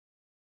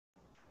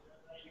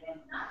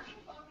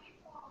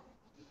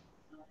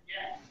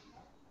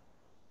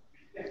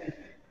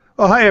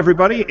Well, hi,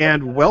 everybody,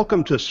 and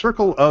welcome to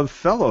Circle of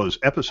Fellows,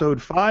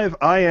 Episode 5.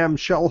 I am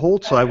Shel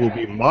Holtz. I will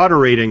be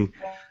moderating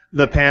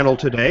the panel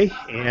today,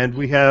 and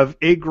we have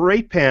a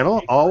great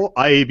panel, all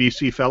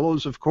IABC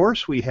Fellows, of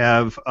course. We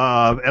have,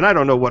 and I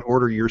don't know what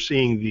order you're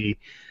seeing the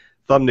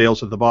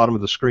thumbnails at the bottom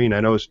of the screen. I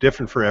know it's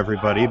different for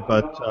everybody,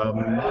 but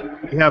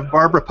we have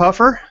Barbara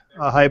Puffer.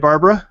 Hi,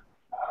 Barbara.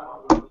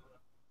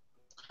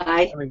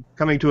 Hi.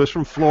 Coming to us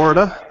from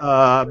Florida.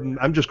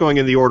 I'm just going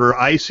in the order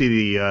I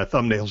see the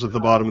thumbnails at the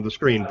bottom of the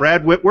screen.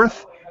 Brad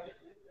Whitworth.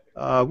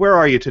 Where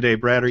are you today,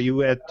 Brad? Are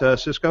you at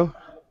Cisco?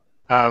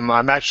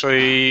 I'm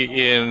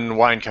actually in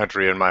wine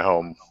country in my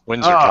home,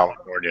 Windsor,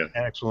 California.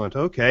 Excellent.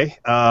 Okay.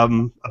 Up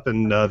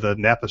in the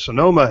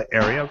Napa-Sonoma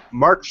area.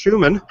 Mark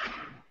Schumann.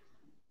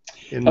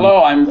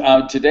 Hello.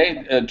 I'm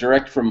today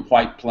direct from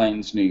White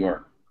Plains, New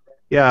York.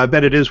 Yeah, I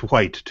bet it is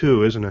white,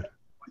 too, isn't it?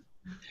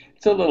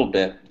 It's a little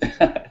bit.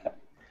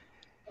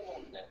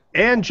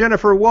 And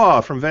Jennifer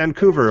Waugh from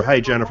Vancouver. Hi,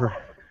 Jennifer.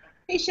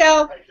 Hey,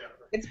 Shel.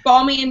 It's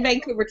balmy in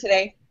Vancouver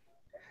today.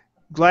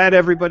 Glad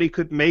everybody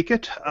could make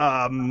it,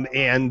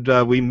 and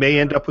we may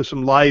end up with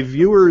some live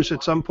viewers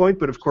at some point,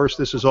 but of course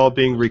this is all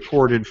being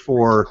recorded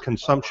for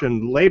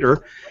consumption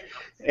later.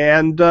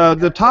 And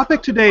the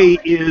topic today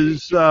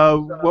is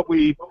what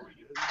we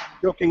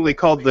jokingly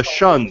called the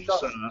shuns,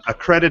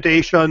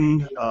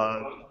 accreditation,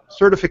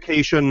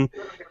 certification,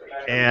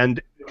 and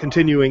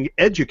continuing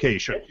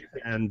education.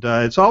 And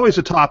it's always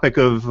a topic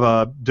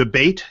of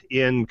debate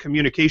in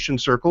communication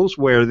circles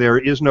where there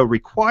is no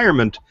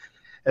requirement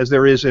as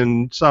there is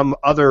in some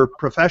other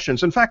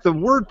professions. In fact, the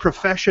word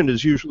profession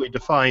is usually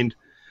defined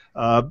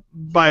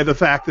by the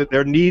fact that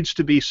there needs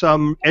to be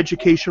some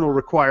educational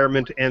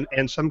requirement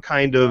and some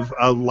kind of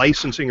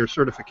licensing or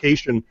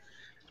certification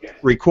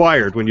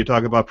required. When you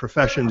talk about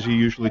professions, you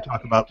usually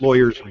talk about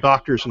lawyers and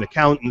doctors and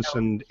accountants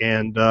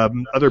and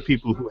other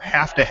people who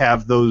have to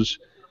have those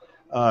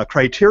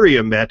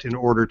criteria met in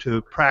order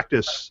to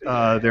practice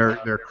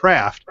their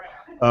craft.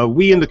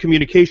 We in the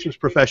communications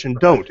profession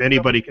don't.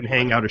 Anybody can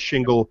hang out a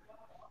shingle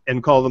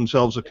and call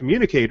themselves a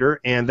communicator,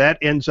 and that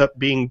ends up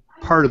being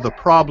part of the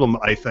problem,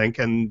 I think,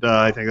 and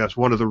I think that's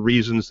one of the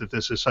reasons that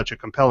this is such a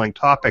compelling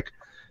topic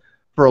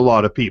for a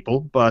lot of people.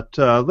 But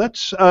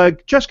let's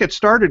just get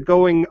started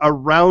going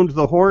around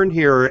the horn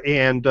here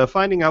and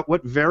finding out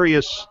what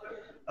various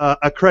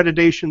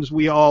accreditations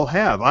we all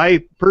have. I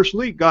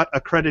personally got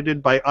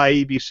accredited by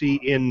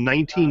IABC in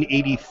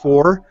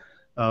 1984.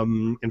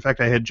 In fact,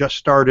 I had just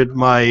started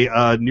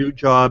my new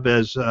job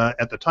as,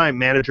 at the time,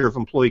 manager of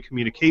employee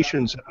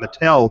communications at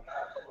Mattel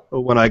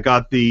when I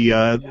got the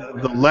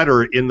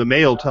letter in the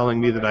mail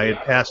telling me that I had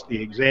passed the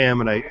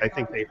exam, and I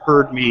think they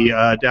heard me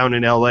down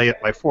in LA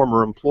at my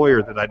former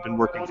employer that I'd been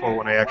working for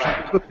when I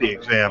actually took the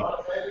exam.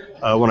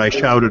 When I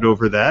shouted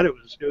over that, it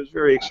was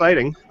very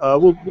exciting.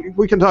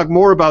 We can talk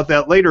more about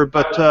that later,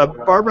 but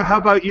Barbara, how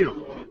about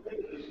you?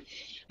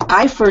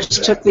 I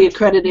first took the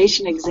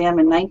accreditation exam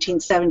in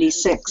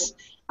 1976.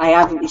 I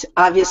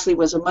obviously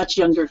was a much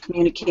younger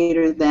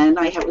communicator then.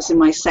 I was in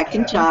my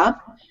second job.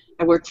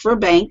 I worked for a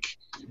bank,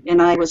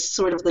 and I was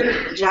sort of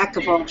the jack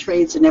of all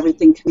trades in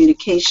everything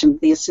communication,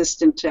 the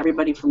assistant to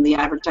everybody from the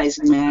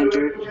advertising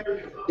manager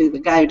to the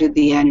guy who did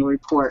the annual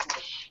report.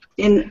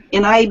 In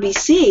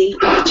IABC,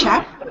 the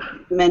chapter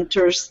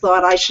mentors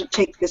thought I should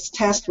take this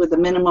test with a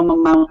minimum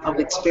amount of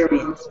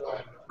experience.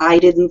 I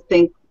didn't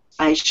think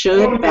I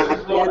should.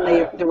 Back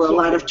then, there were a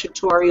lot of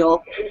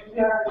tutorial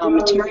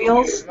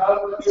materials,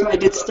 so I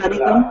did study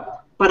them,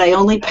 but I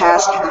only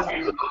passed half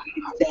the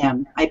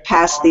exam. I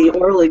passed the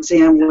oral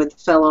exam with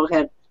fellow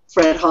head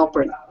Fred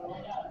Halpern.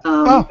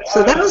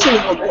 So that was a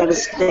little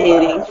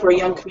devastating for a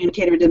young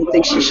communicator who didn't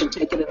think she should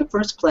take it in the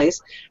first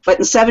place. But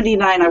in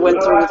 '79, I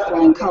went through with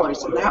flying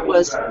colors, and that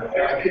was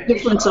the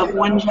difference of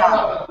one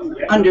job,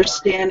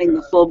 understanding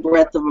the full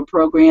breadth of a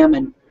program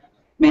and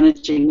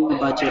managing the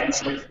budget and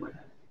so forth.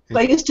 So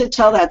I used to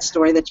tell that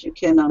story that you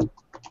can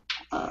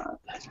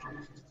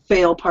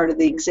fail part of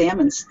the exam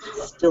and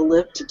still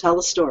live to tell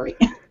the story.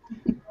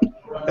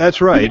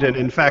 That's right, and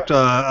in fact,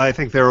 I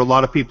think there are a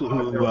lot of people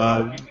who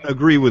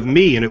agree with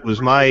me, and it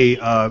was my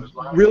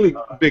really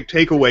big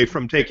takeaway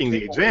from taking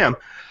the exam.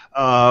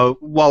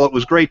 While it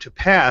was great to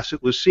pass,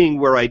 it was seeing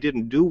where I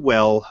didn't do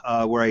well,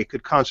 where I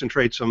could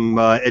concentrate some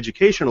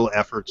educational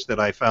efforts that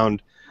I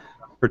found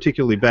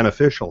particularly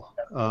beneficial.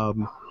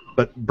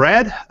 But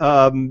Brad,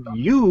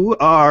 you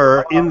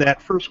are in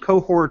that first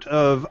cohort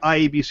of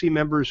IABC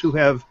members who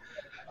have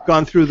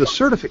gone through the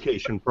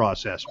certification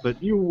process,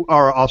 but you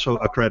are also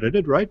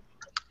accredited, right?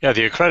 Yeah,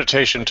 the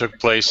accreditation took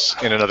place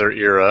in another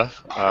era.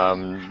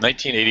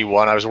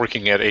 1981, I was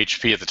working at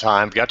HP at the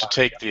time, got to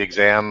take the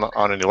exam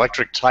on an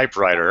electric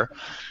typewriter,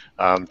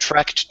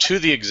 trekked to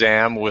the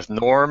exam with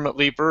Norm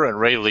Leeper and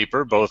Ray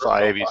Leeper, both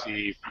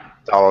IABC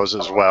fellows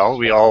as well.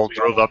 We all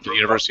drove up to the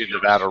University of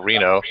Nevada,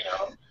 Reno,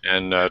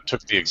 and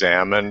took the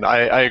exam. And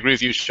I agree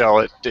with you,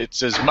 Shel.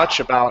 It's as much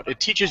about, it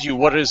teaches you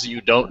what it is that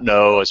you don't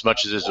know as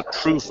much as it is a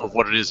proof of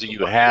what it is that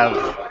you have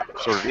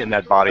sort of in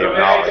that body of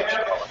knowledge.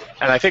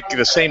 I think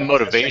the same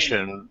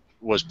motivation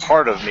was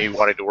part of me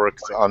wanting to work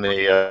on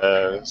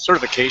the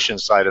certification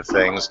side of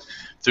things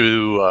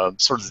through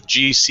sort of the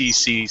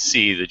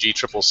GCCC, the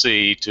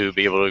GCCC, to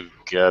be able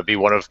to be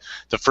one of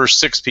the first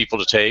 6 people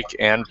to take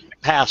and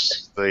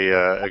pass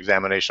the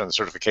examination on the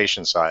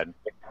certification side.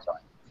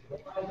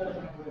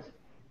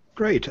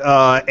 Great.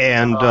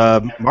 And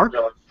Mark?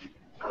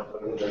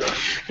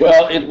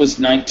 Well, it was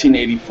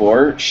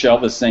 1984, Shell,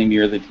 the same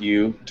year that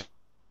you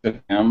took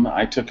him.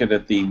 I took it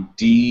at the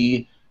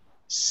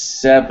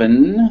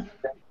D7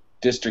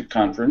 District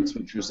Conference,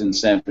 which was in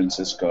San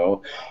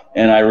Francisco,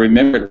 and I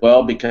remember it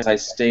well because I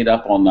stayed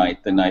up all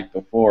night the night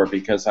before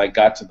because I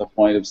got to the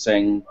point of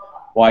saying,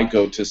 why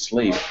go to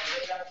sleep?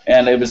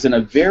 And it was in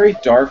a very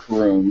dark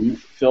room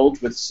filled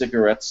with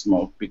cigarette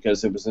smoke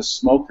because it was a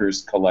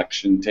smoker's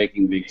collection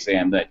taking the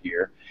exam that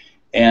year.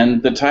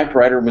 And the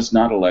typewriter was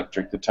not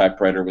electric, the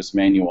typewriter was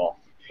manual.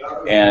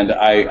 And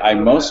I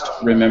most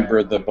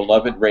remember the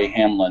beloved Ray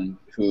Hamlin,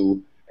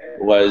 who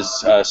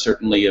was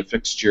certainly a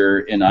fixture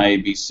in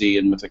IABC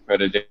and with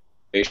accreditation,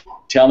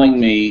 telling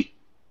me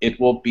it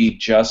will be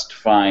just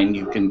fine,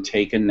 you can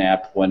take a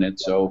nap when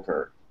it's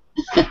over.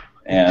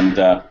 And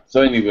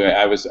so anyway,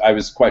 I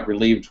was quite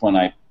relieved when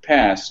I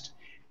passed,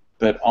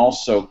 but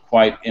also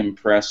quite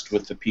impressed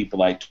with the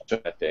people I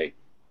took that day.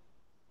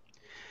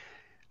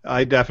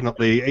 I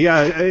definitely,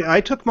 yeah, I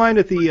took mine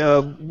at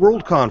the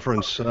World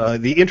Conference,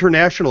 the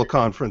International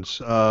Conference,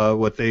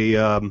 what they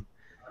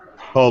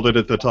called it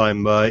at the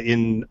time,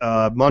 in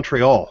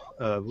Montreal,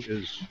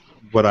 is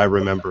what I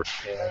remember.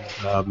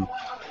 And,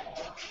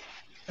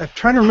 I'm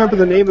trying to remember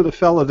the name of the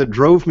fellow that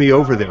drove me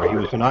over there. He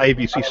was an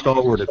IABC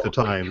stalwart at the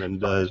time,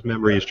 and his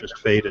memory has just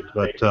faded.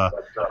 But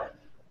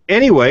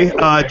anyway,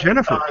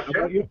 Jennifer, how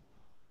about you?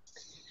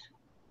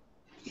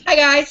 Hi,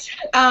 guys.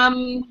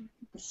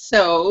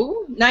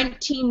 So,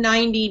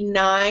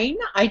 1999,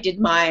 I did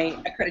my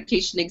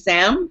accreditation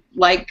exam,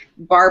 like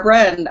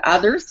Barbara and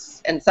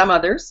others, and some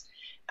others.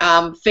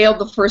 Failed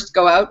the first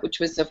go out, which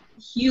was a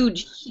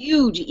huge,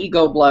 huge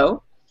ego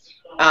blow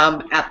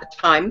at the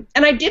time.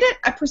 And I did it,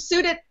 I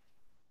pursued it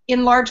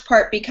in large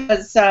part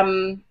because,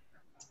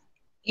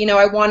 you know,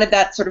 I wanted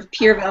that sort of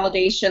peer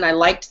validation. I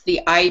liked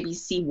the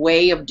IABC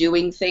way of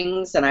doing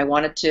things, and I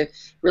wanted to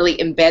really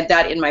embed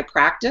that in my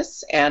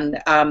practice. And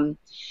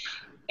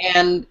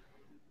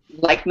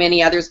like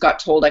many others, got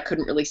told I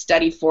couldn't really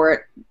study for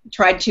it.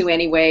 Tried to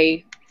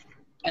anyway,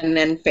 and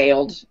then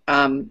failed.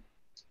 On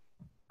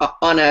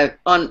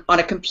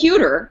a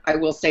computer, I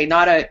will say,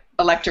 not a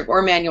electric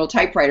or manual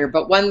typewriter,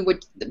 but one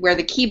where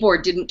the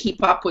keyboard didn't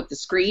keep up with the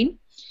screen.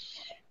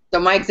 So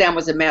my exam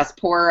was a mess.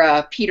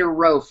 Poor Peter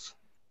Rofe,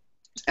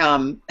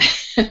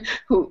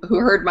 who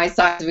heard my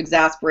sighs of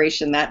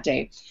exasperation that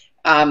day.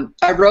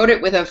 I wrote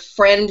it with a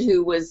friend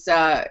who was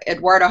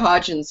Eduarda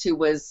Hodgins, who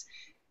was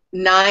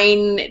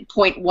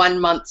 9.1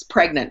 months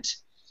pregnant,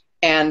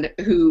 and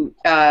who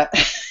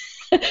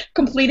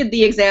completed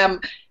the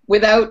exam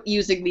without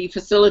using the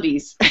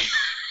facilities,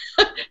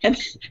 and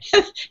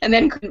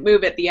then couldn't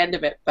move at the end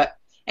of it. But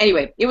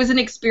anyway, it was an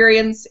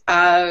experience,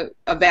 a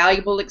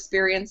valuable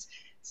experience.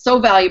 So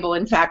valuable,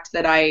 in fact,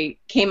 that I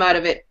came out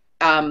of it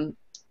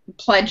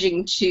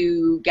pledging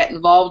to get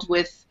involved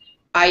with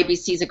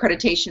IABC's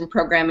accreditation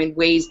program in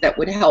ways that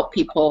would help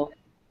people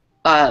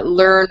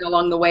learn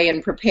along the way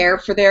and prepare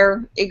for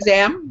their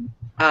exam.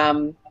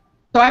 So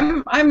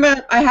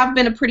I have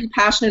been a pretty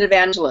passionate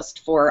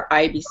evangelist for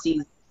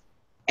IABC's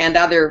and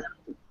other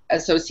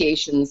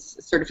associations'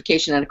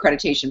 certification and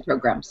accreditation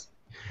programs.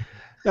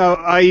 Now,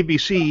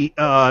 IABC,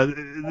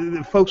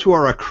 the folks who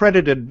are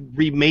accredited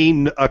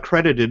remain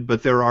accredited,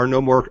 but there are no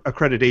more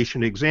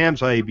accreditation exams.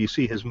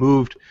 IABC has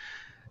moved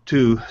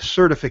to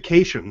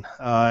certification,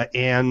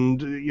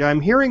 and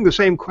I'm hearing the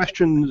same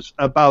questions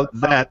about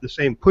that, the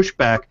same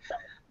pushback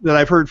that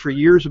I've heard for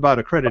years about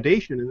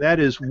accreditation, and that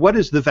is, what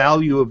is the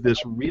value of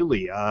this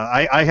really?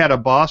 I had a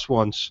boss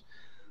once,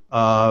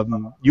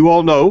 you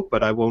all know,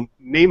 but I won't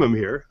name him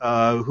here,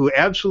 who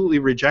absolutely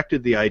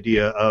rejected the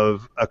idea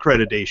of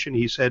accreditation.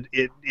 He said,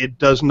 it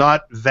does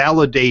not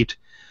validate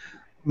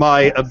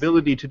my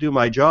ability to do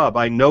my job.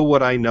 I know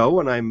what I know,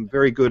 and I'm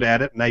very good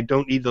at it, and I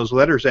don't need those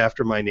letters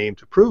after my name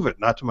to prove it,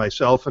 not to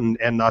myself and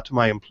not to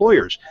my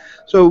employers.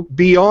 So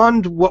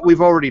beyond what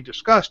we've already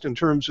discussed in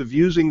terms of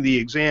using the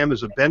exam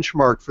as a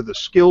benchmark for the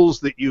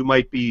skills that you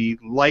might be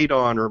light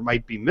on or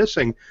might be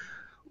missing,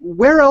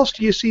 where else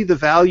do you see the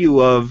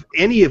value of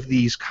any of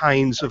these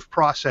kinds of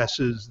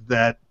processes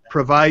that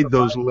provide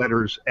those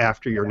letters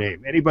after your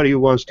name? Anybody who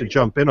wants to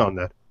jump in on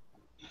that?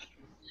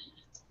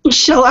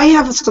 Michelle, I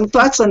have some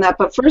thoughts on that,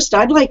 but first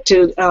I'd like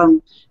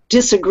to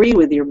disagree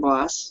with your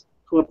boss,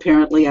 who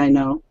apparently I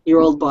know,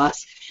 your old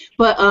boss.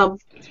 But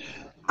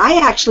I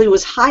actually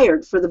was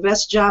hired for the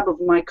best job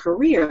of my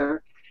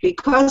career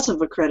because of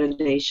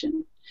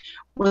accreditation.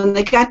 When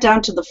they got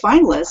down to the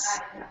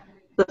finalists,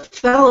 the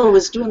fellow who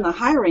was doing the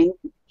hiring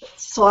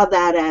saw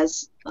that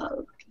as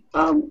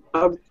a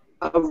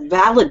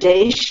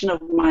validation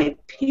of my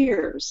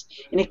peers,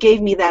 and it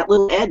gave me that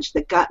little edge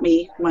that got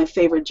me my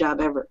favorite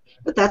job ever.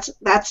 But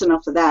that's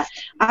enough of that.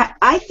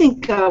 I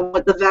think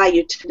what the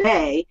value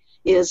today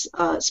is,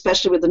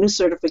 especially with the new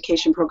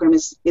certification program,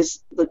 is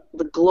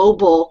the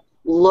global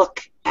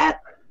look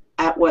at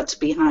what's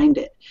behind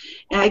it.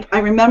 And I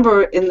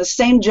remember in the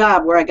same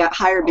job where I got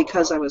hired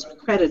because I was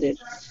accredited,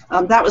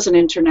 that was an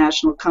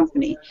international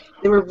company.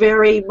 They were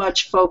very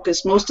much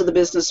focused, most of the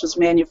business was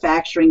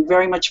manufacturing,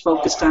 very much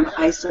focused on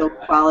ISO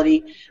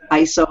quality,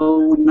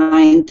 ISO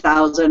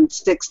 9000,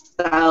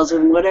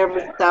 6000,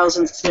 whatever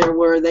thousands there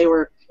were,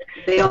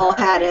 they all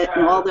had it,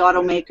 and all the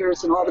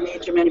automakers and all the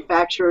major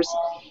manufacturers.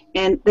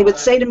 And they would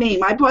say to me,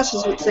 my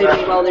bosses would say to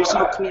me, well, there's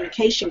no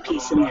communication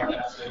piece in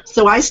there.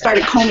 So I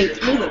started combing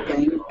through the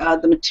thing.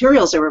 The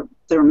materials, they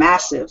were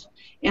massive.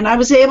 And I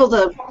was able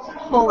to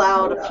pull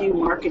out a few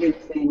marketing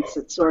things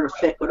that sort of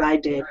fit what I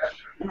did.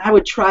 And I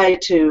would try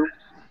to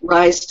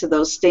rise to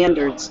those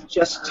standards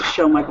just to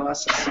show my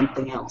bosses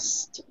something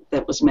else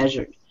that was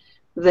measured,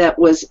 that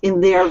was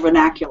in their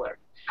vernacular.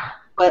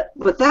 But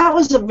that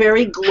was a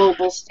very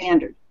global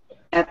standard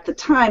at the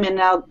time. And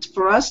now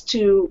for us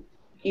to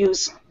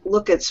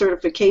look at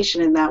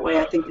certification in that way,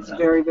 I think is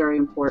very, very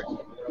important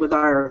with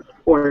our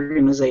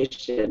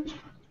organization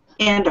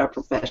and our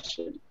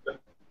profession.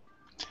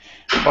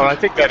 Well, I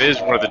think that is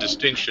one of the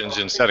distinctions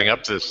in setting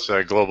up this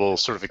global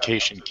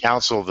certification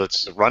council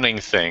that's running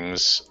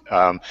things.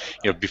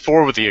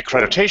 Before with the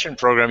accreditation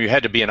program, you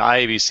had to be an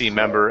IABC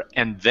member,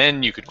 and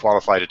then you could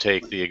qualify to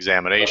take the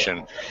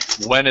examination.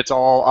 When it's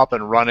all up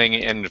and running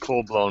in a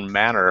full-blown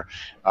manner,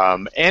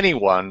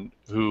 anyone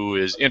who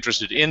is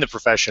interested in the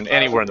profession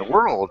anywhere in the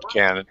world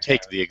can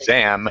take the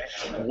exam.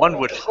 One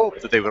would hope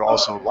that they would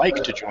also like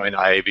to join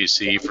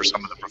IABC for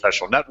some of the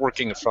professional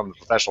networking, from the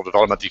professional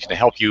development that can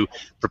help you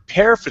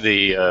prepare for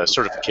the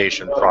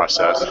certification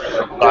process.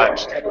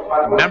 But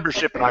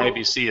membership in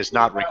IABC is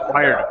not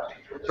required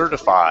to be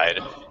certified,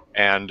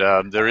 and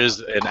there is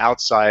an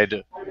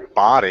outside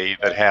body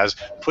that has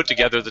put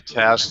together the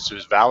tests,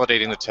 who's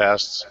validating the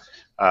tests.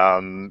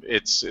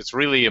 It's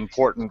really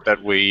important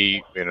that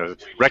we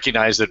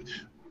recognize that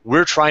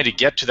we're trying to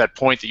get to that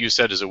point that you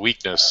said is a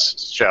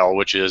weakness, Shell,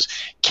 which is,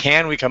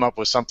 can we come up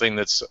with something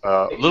that's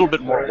a little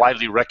bit more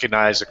widely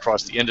recognized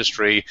across the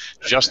industry,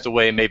 just the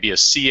way maybe a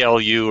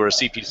CLU or a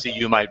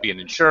CPCU might be in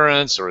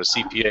insurance, or a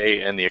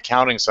CPA in the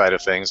accounting side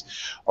of things.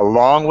 A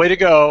long way to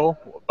go,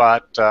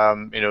 but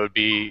it would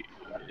be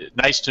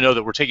nice to know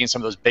that we're taking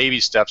some of those baby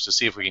steps to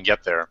see if we can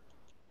get there.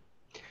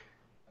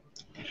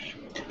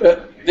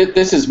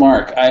 This is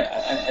Mark.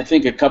 I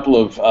think a couple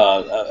of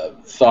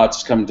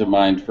thoughts come to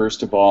mind.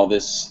 First of all,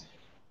 this,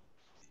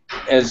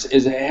 as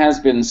it has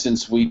been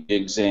since we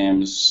did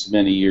exams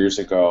many years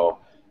ago,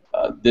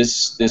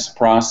 this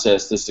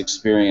process, this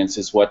experience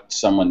is what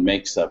someone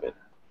makes of it.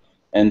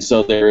 And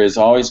so there is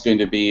always going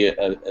to be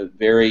a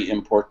very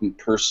important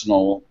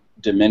personal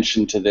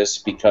dimension to this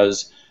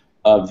because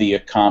of the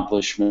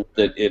accomplishment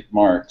that it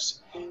marks.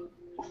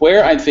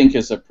 Where I think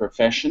as a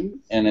profession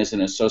and as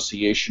an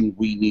association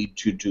we need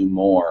to do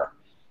more,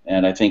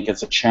 and I think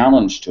it's a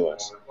challenge to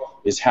us,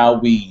 is how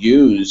we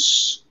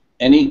use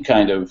any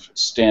kind of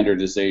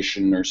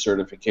standardization or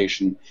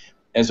certification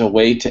as a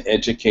way to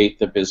educate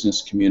the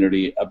business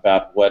community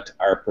about what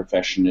our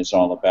profession is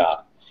all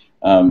about.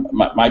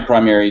 My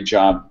primary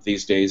job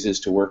these days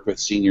is to work with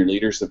senior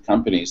leaders of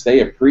companies.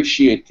 They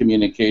appreciate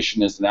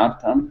communication as an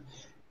outcome.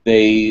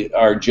 They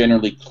are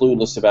generally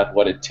clueless about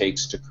what it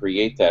takes to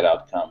create that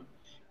outcome.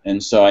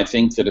 And so I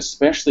think that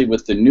especially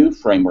with the new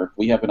framework,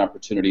 we have an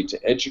opportunity to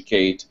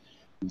educate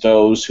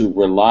those who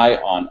rely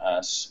on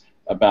us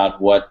about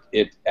what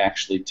it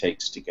actually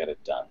takes to get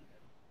it done.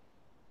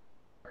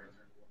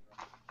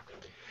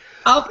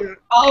 I'll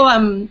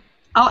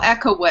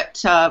echo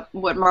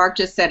what Mark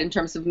just said in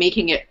terms of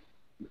making it,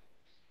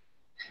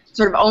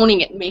 sort of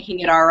owning it and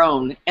making it our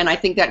own. And I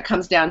think that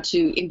comes down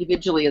to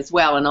individually as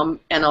well. And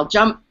I'll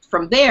jump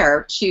from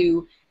there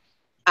to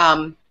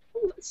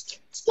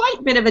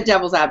slight bit of a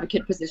devil's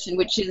advocate position,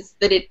 which is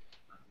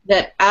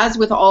that as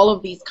with all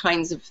of these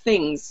kinds of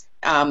things,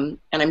 and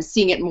I'm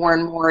seeing it more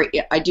and more,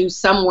 I do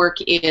some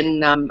work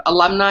in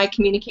alumni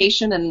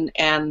communication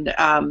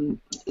and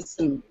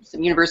some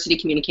university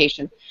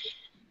communication,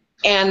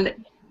 and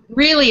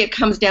really it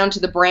comes down to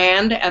the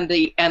brand and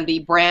the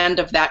brand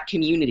of that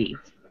community.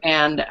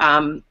 And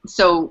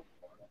so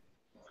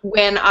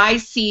when I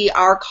see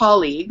our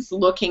colleagues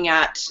looking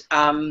at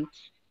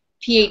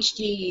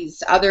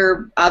PhDs,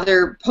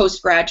 other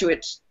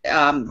postgraduate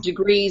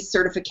degrees,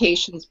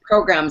 certifications,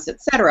 programs,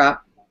 etc.,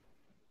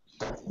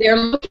 they're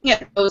looking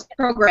at those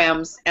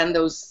programs and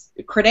those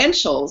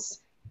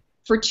credentials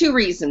for two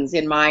reasons,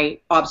 in my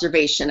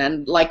observation.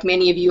 And like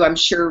many of you, I'm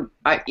sure,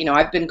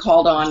 I've been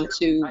called on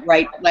to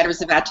write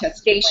letters of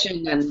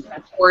attestation and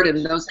report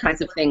and those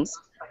kinds of things.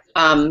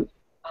 I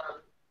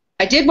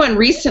did one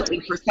recently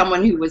for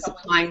someone who was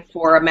applying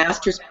for a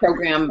master's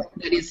program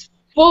that is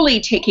fully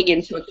taking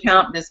into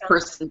account this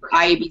person's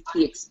IABC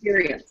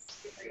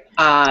experience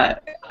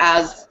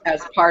as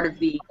part of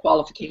the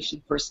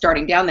qualification for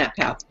starting down that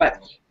path.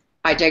 But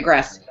I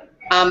digress.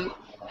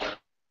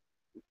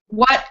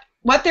 What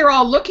what they're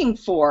all looking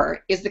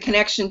for is the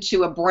connection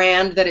to a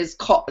brand that is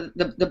called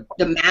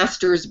the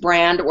master's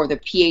brand or the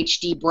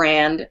PhD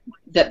brand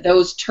that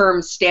those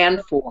terms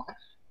stand for,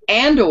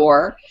 and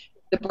or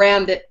the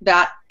brand that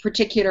that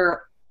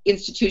particular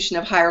institution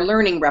of higher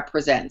learning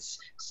represents.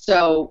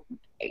 So,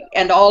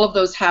 and all of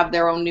those have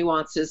their own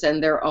nuances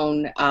and their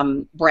own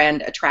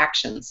brand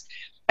attractions.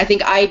 I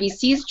think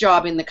IABC's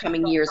job in the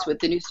coming years with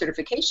the new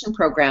certification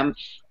program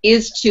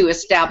is to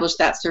establish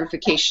that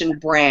certification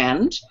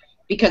brand,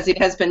 because it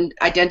has been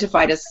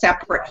identified as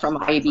separate from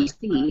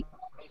IABC.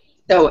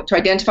 So to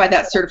identify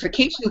that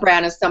certification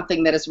brand as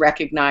something that is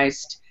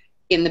recognized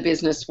in the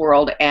business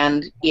world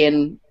and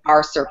in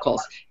our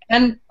circles.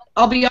 And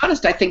I'll be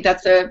honest, I think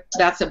that's a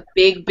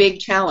big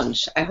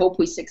challenge. I hope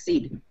we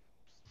succeed.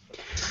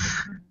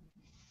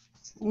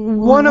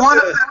 One of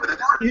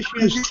the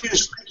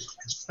issues.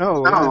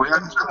 Oh,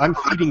 I'm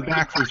feeding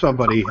back from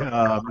somebody.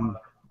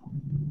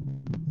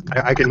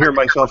 I can hear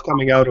myself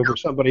coming out over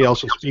somebody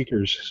else's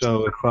speakers.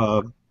 So if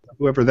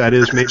whoever that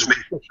is, maybe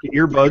switch to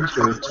earbuds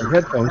or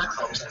headphones.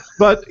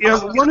 But you know,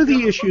 one of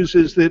the issues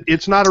is that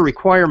it's not a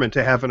requirement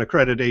to have an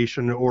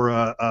accreditation or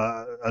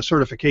a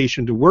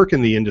certification to work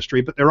in the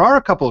industry, but there are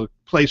a couple of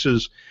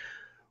places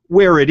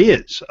where it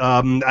is.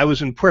 I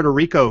was in Puerto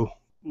Rico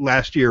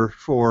last year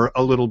for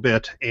a little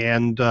bit,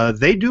 and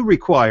they do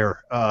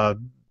require a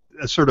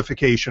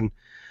certification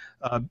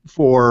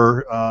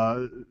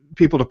for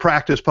people to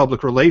practice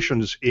public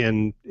relations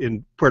in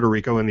Puerto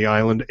Rico, in the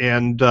island,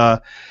 and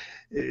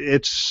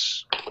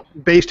it's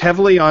based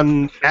heavily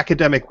on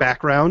academic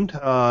background,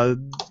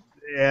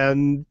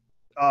 and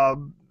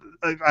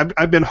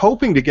I've been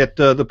hoping to get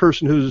the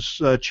person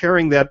who's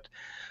chairing that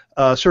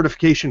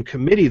certification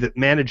committee that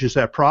manages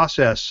that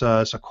process,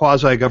 it's a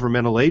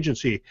quasi-governmental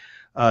agency,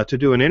 to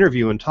do an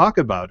interview and talk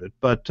about it.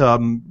 But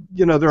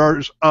you know,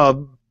 there's a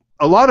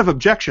lot of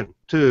objection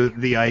to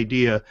the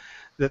idea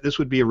that this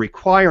would be a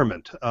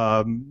requirement.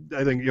 I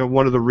think, you know,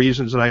 one of the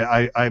reasons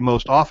that I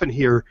most often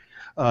hear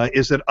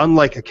is that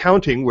unlike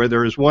accounting, where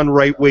there is one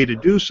right way to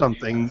do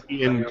something,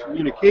 in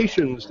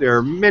communications there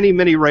are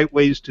many right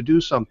ways to do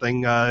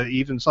something,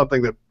 even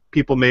something that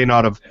people may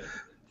not have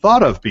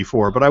thought of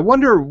before. But I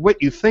wonder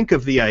what you think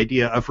of the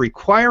idea of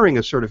requiring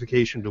a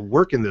certification to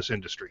work in this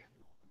industry.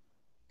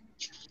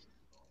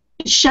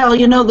 Shell,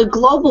 you know, the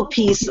global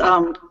piece,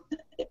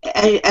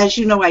 as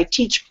you know, I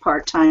teach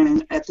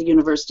part-time at the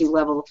university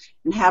level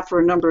and have for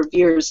a number of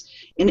years.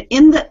 And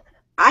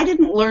I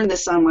didn't learn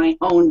this on my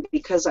own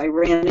because I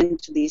ran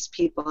into these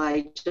people.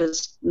 I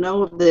just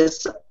know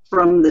this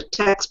from the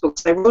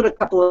textbooks. I wrote a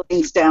couple of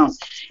things down,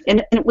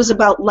 and it was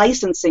about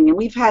licensing. And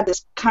we've had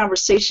this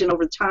conversation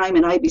over time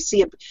in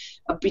IBC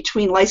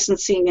between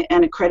licensing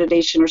and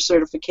accreditation or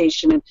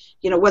certification, and,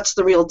 you know, what's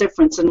the real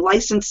difference? And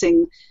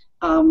licensing,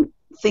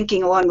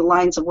 thinking along the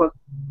lines of what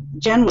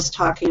Jen was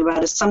talking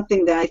about, is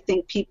something that I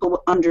think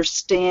people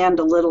understand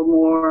a little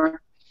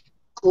more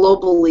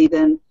globally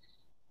than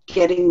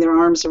getting their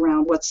arms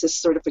around what's this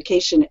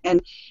certification.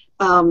 And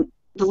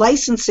the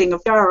licensing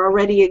of PR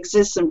already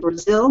exists in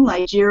Brazil,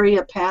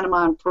 Nigeria,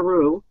 Panama, and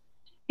Peru.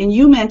 And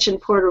you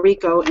mentioned Puerto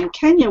Rico, and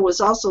Kenya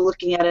was also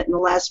looking at it in the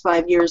last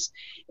 5 years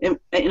in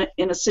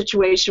a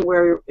situation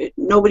where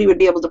nobody would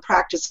be able to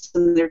practice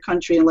in their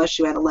country unless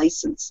you had a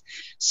license.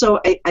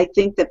 So I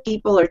think that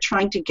people are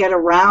trying to get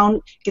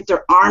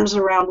their arms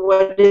around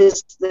what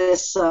is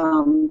this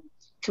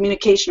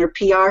communication or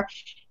PR,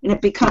 and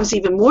it becomes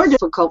even more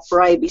difficult for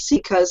IABC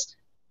because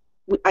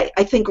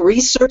I think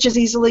research is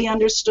easily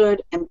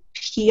understood and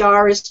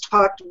PR is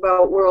talked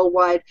about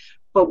worldwide.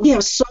 But we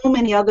have so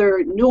many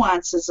other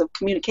nuances of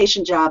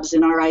communication jobs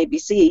in our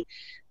IABC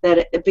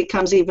that it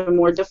becomes even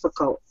more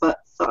difficult. But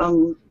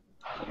I'm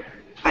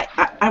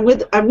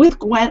with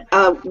Gwen,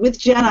 with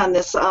Jen on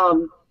this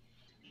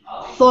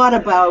thought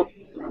about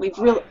we've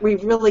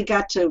really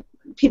got to,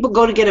 people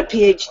go to get a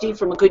PhD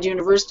from a good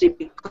university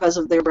because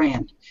of their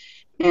brand,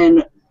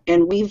 and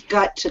we've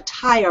got to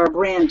tie our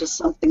brand to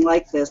something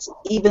like this,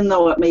 even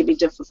though it may be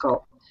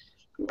difficult.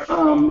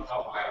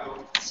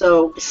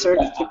 So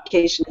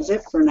certification is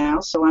it for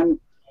now. So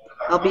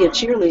I'll be a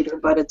cheerleader,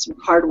 but it's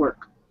hard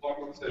work.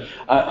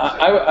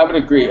 I would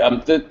agree.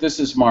 This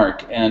is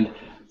Mark, and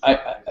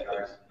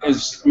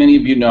as many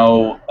of you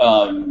know,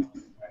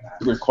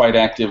 we're quite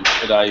active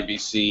at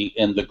IABC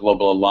in the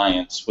Global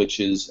Alliance, which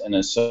is an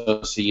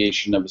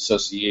association of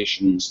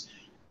associations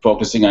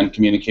focusing on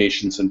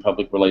communications and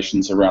public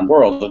relations around the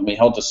world. And we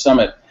held a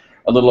summit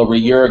a little over a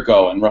year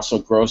ago, and Russell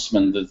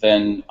Grossman, the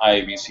then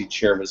IABC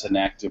chair, was an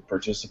active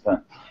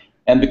participant.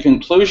 And the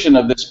conclusion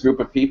of this group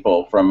of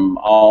people from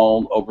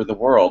all over the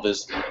world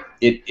is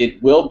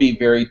it will be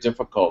very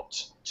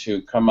difficult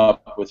to come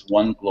up with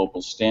one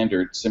global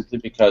standard, simply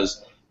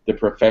because the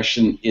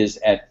profession is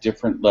at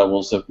different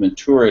levels of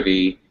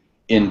maturity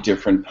in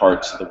different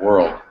parts of the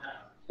world.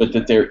 But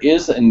that there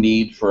is a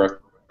need for a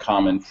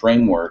common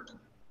framework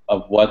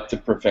of what the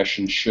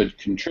profession should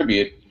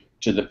contribute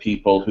to the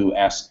people who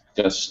ask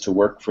us to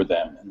work for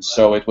them. And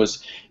so it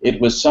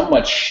was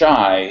somewhat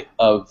shy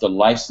of the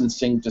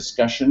licensing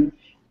discussion,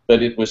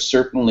 but it was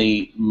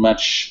certainly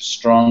much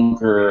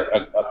stronger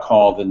a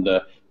call than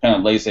the kind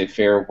of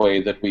laissez-faire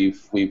way that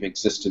we've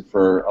existed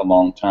for a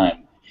long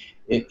time.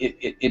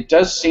 It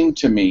does seem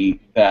to me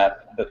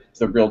that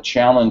the real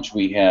challenge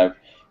we have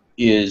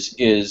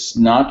is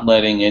not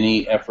letting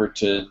any effort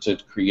to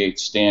create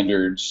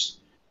standards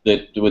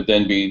that would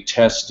then be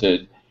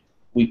tested.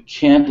 We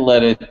can't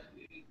let it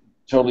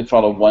totally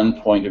follow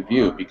one point of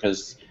view,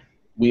 because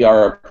we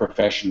are a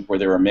profession where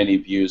there are many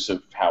views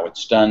of how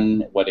it's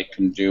done, what it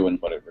can do,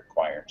 and what it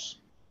requires.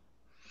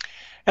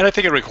 And I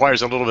think it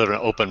requires a little bit of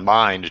an open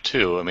mind,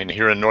 too. I mean,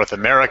 here in North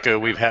America,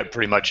 we've had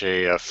pretty much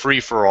a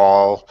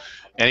free-for-all.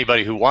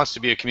 Anybody who wants to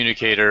be a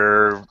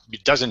communicator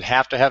doesn't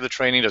have to have the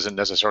training, doesn't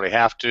necessarily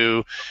have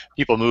to.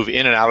 People move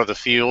in and out of the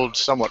field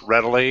somewhat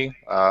readily,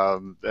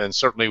 and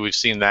certainly we've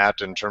seen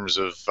that in terms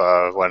of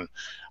when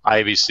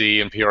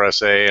IABC and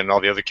PRSA and all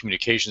the other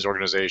communications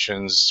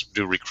organizations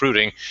do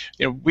recruiting.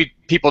 You know,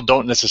 people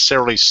don't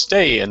necessarily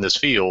stay in this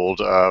field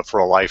for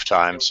a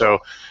lifetime. So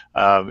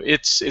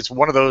it's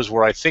one of those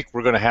where I think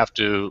we're going to have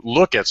to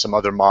look at some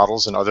other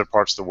models in other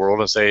parts of the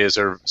world and say, is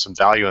there some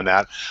value in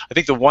that? I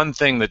think the one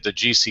thing that the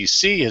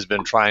GCC has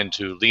been trying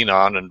to lean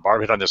on, and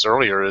Barb hit on this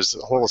earlier, is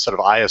the whole set of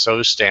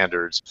ISO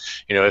standards.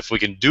 You know, if we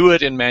can do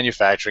it in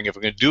manufacturing, if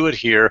we can do it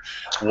here,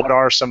 what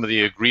are some of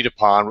the agreed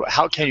upon?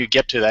 How can you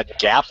get to that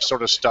gap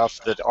sort of stuff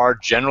that are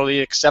generally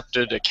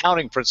accepted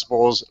accounting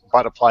principles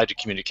but applied to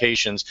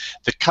communications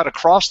that cut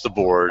across the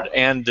board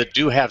and that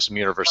do have some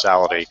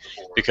universality?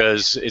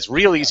 Because it's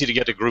real easy to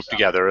get a group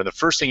together, and the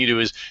first thing you do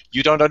is,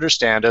 you don't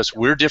understand us,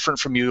 we're different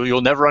from you, you'll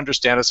never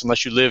understand us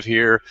unless you live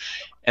here.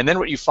 And then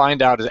what you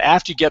find out is,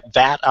 after you get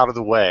that out of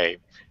the way,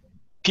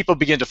 people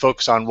begin to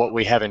focus on what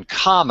we have in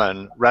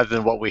common rather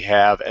than what we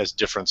have as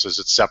differences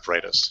that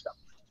separate us.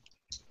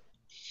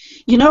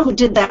 You know who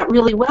did that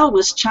really well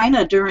was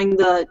China during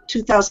the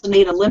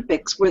 2008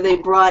 Olympics, where they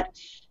brought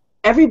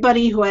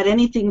everybody who had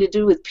anything to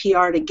do with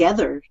PR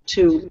together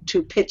to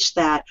pitch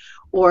that.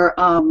 Or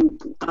I'm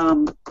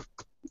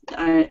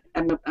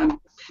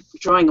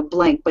drawing a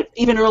blank, but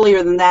even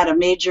earlier than that, a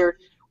major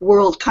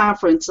world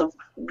conference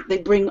they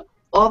bring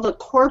all the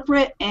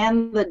corporate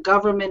and the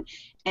government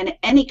and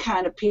any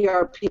kind of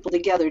PR people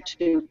together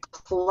to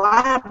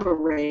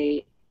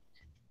collaborate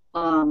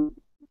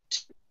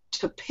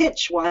to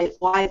pitch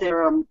why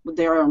they're an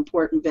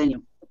important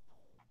venue.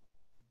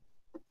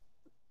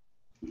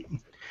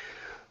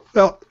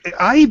 Well,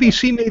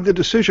 IABC made the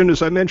decision,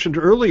 as I mentioned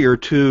earlier,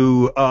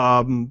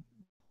 to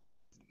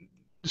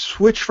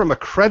switch from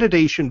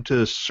accreditation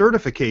to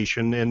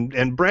certification.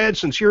 And Brad,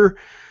 since you're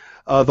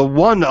the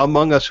one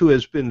among us who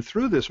has been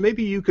through this,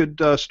 maybe you could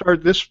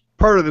start this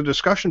part of the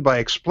discussion by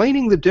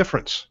explaining the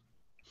difference.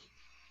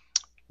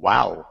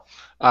 Wow.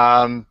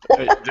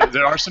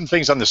 There are some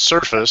things on the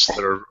surface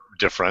that are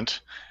different.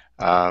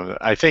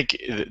 I think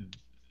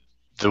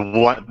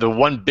the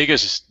one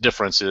biggest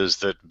difference is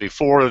that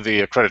before,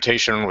 the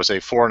accreditation was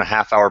a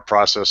 4.5-hour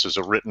process as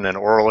a written and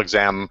oral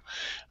exam,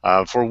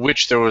 for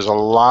which there was a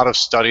lot of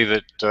study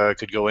that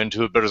could go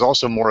into it, but it was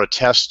also more a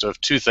test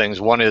of two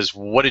things. One is,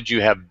 what did you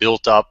have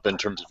built up in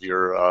terms of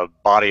your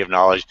body of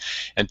knowledge?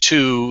 And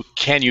two,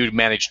 can you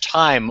manage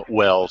time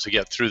well to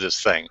get through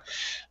this thing?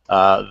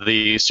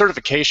 The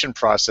certification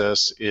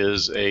process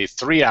is a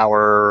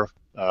 3-hour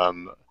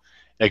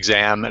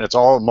exam, and it's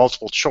all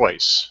multiple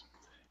choice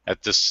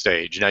at this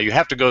stage. Now, you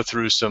have to go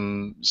through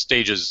some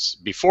stages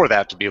before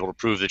that to be able to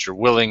prove that you're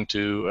willing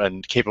to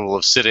and capable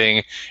of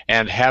sitting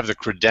and have the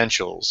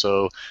credentials.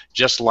 So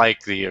just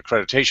like the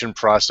accreditation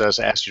process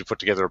asks you to put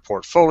together a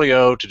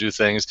portfolio to do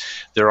things,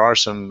 there are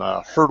some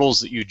hurdles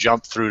that you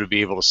jump through to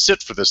be able to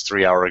sit for this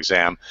 3-hour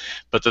exam.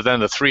 But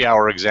then the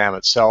 3-hour exam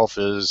itself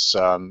is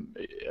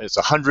it's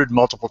 100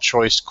 multiple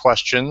choice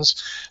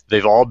questions.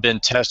 They've all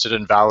been tested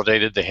and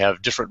validated. They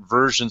have different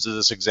versions of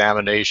this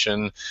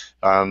examination.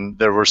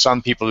 There were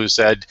some people who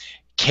said,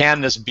 can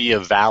this be a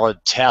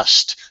valid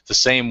test the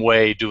same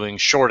way doing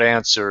short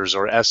answers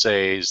or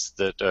essays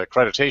that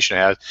accreditation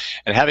has?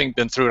 And having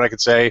been through it, I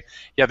could say,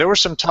 yeah, there were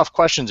some tough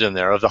questions in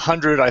there. Of the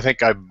 100, I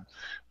think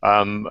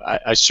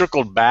I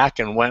circled back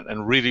and went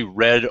and really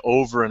read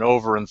over and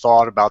over and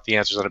thought about the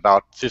answers on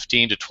about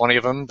 15 to 20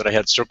 of them that I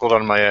had circled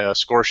on my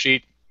score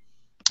sheet,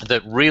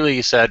 that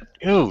really said,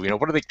 ooh,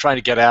 what are they trying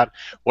to get at?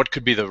 What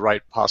could be the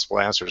right possible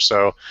answer?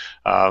 So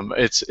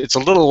it's a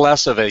little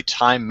less of a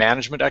time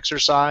management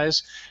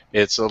exercise.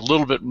 It's a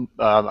little bit,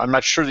 I'm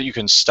not sure that you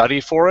can study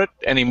for it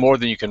any more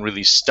than you can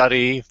really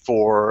study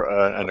for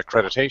an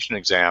accreditation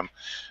exam.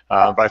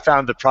 But I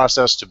found the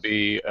process to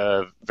be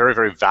a very,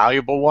 very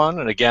valuable one.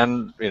 And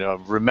again,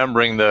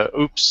 remembering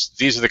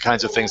these are the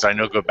kinds of things I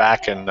know go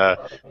back and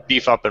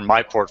beef up in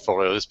my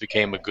portfolio. This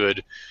became a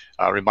good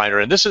reminder.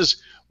 And this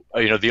is,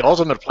 the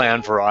ultimate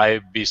plan for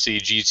IABC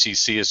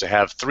GCC is to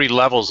have 3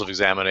 levels of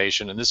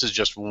examination, and this is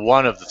just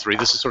one of the 3.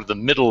 This is sort of the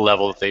middle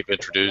level that they've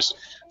introduced.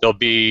 There'll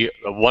be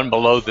one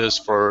below this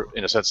for,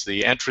 in a sense,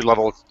 the entry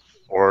level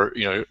or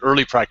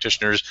early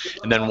practitioners,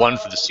 and then one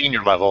for the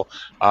senior level.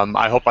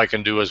 I hope I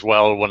can do as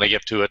well when I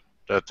get to it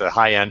at the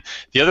high end.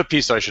 The other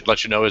piece I should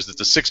let you know is that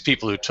the 6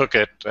 people who took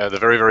it, the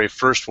very, very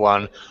first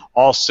one,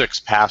 all 6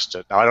 passed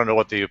it. Now, I don't know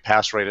what the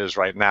pass rate is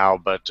right now,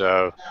 but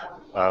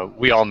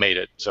we all made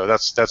it, so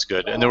that's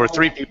good. And there were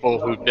 3 people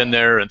who'd been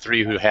there and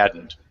 3 who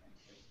hadn't.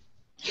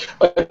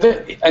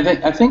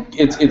 I think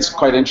it's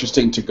quite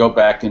interesting to go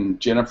back, and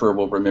Jennifer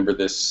will remember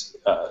this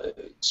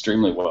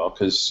extremely well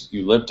because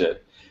you lived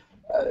it.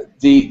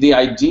 The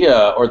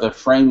idea or the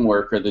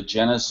framework or the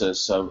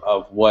genesis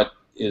of what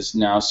is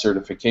now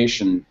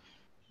certification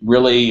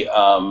really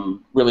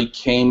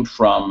came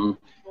from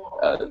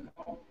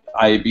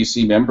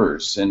IABC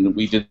members, and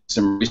we did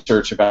some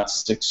research about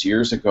 6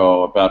 years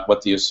ago about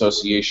what the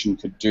association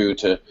could do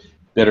to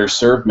better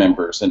serve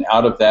members, and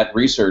out of that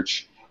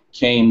research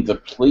came the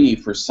plea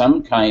for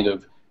some kind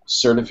of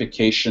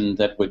certification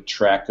that would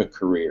track a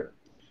career,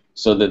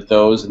 so that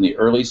those in the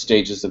early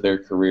stages of their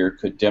career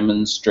could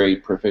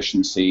demonstrate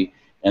proficiency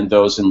and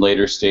those in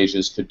later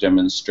stages could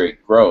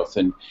demonstrate growth.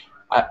 And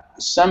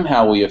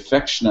somehow we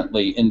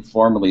affectionately,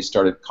 informally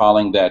started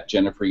calling that,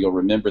 Jennifer, you'll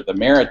remember, the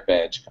merit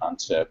badge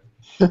concept,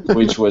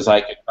 which was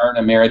I could earn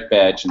a merit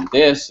badge in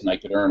this and I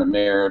could earn a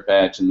merit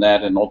badge in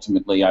that, and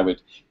ultimately I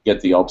would get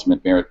the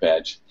ultimate merit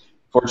badge.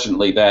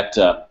 Fortunately, that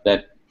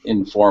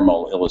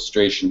informal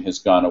illustration has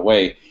gone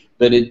away.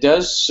 But it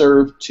does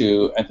serve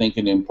to, I think,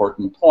 an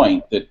important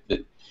point that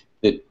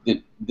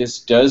this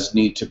does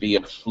need to be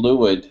a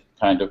fluid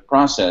kind of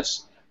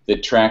process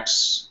that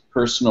tracks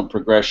personal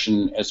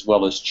progression as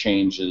well as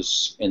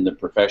changes in the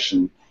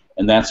profession,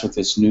 and that's what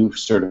this new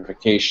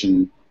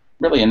certification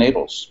really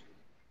enables.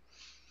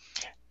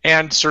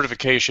 And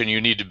certification,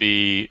 you need to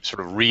be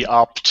sort of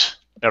re-upped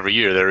every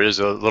year. There is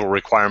a little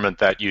requirement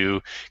that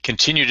you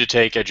continue to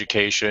take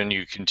education,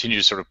 you continue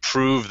to sort of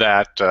prove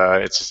that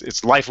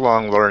it's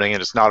lifelong learning,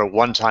 and it's not a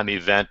one-time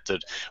event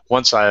that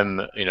once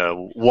I'm,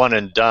 one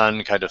and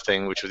done kind of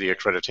thing, which the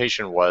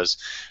accreditation was.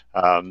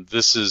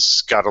 This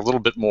has got a little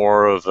bit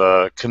more of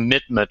a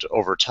commitment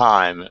over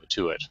time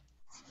to it.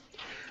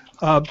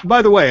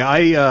 By the way,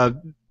 I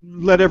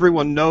let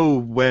everyone know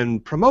when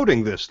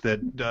promoting this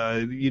that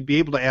you'd be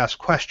able to ask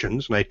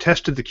questions, and I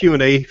tested the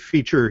Q&A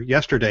feature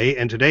yesterday,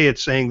 and today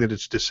it's saying that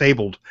it's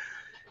disabled,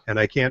 and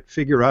I can't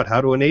figure out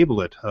how to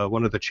enable it.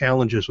 One of the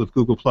challenges with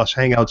Google Plus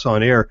Hangouts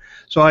on Air.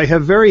 So I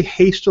have very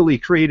hastily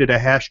created a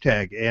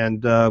hashtag,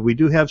 and we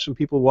do have some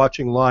people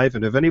watching live,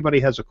 and if anybody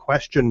has a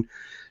question,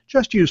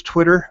 just use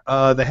Twitter.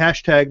 The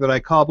hashtag that I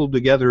cobbled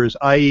together is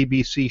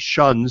IABC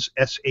Shuns,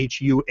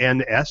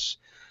 S-H-U-N-S.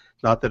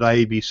 Not that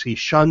IABC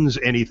shuns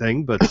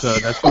anything, but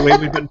that's the way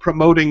we've been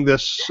promoting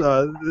this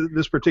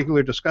this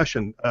particular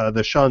discussion,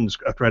 the shuns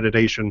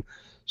accreditation,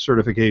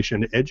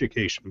 certification,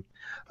 education.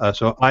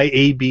 So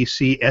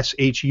IABC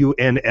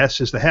SHUNS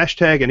is the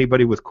hashtag.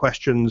 Anybody with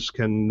questions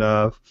can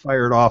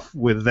fire it off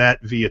with that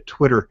via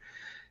Twitter,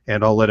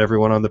 and I'll let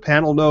everyone on the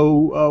panel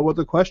know what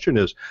the question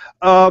is.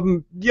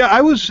 Yeah, I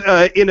was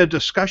in a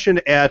discussion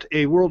at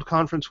a World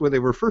Conference where they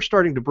were first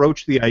starting to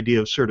broach the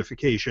idea of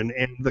certification,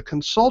 and the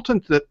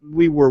consultant that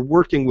we were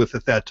working with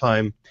at that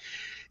time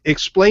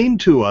explained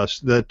to us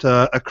that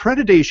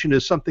accreditation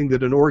is something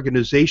that an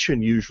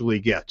organization usually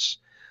gets,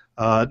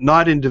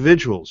 not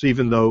individuals,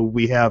 even though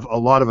we have a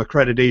lot of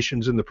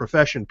accreditations in the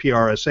profession.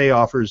 PRSA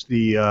offers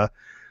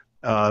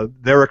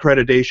their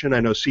accreditation.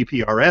 I know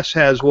CPRS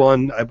has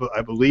one.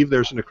 I believe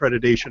there's an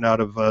accreditation out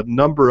of a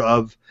number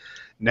of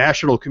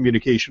national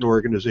communication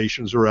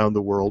organizations around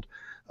the world.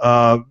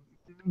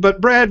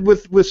 But Brad,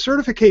 with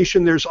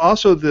certification, there's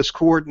also this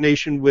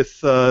coordination with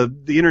the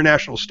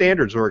International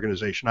Standards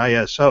Organization,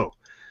 ISO.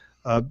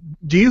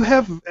 Do you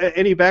have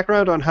any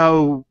background on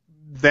how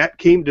that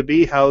came to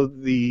be, how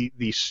the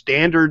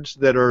standards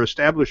that are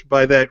established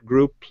by that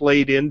group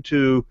played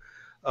into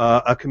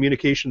a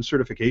communication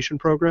certification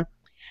program?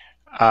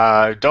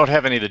 Don't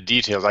have any of the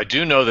details. I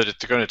do know that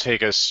it's going to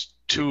take us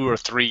 2 or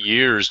 3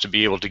 years to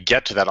be able to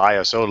get to that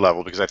ISO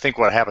level, because I think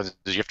what happens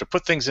is you have to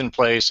put things in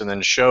place and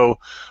then show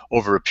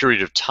over a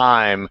period of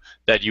time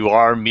that you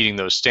are meeting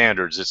those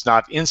standards. It's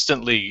not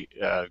instantly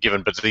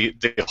given, but the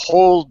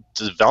whole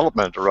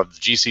development of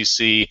the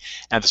GCC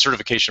and the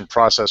certification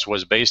process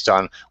was based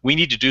on, we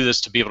need to do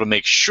this to be able to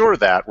make sure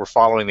that we're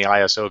following the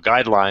ISO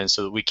guidelines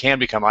so that we can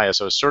become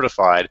ISO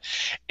certified,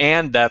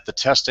 and that the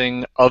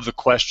testing of the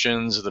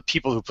questions, the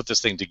people who put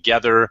this thing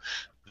together,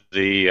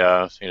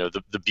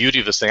 the beauty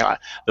of this thing,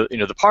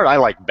 the part I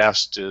like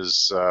best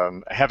is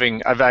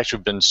I've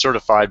actually been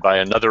certified by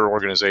another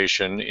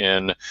organization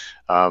in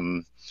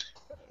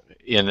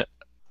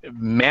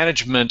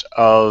management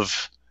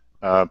of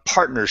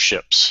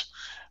partnerships,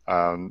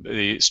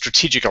 the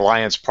strategic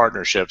alliance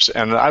partnerships,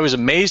 and I was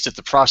amazed at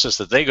the process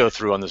that they go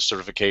through on this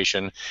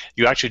certification.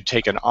 You actually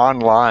take an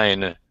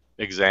online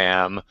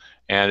exam,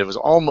 and it was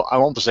almost, I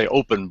won't say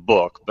open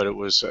book, but it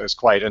was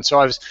quite. And so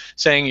I was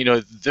saying,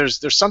 there's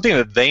something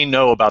that they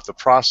know about the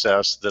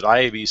process that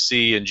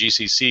IABC and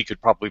GCC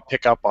could probably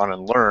pick up on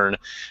and learn,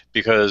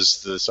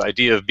 because this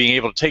idea of being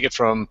able to take it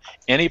from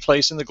any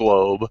place in the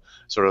globe,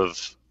 sort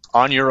of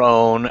on your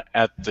own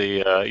at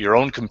your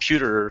own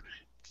computer,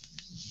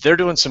 they're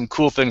doing some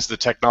cool things with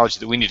the technology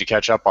that we need to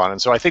catch up on.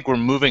 And so I think we're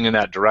moving in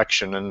that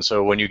direction. And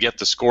so when you get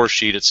the score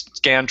sheet, it's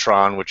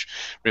Scantron, which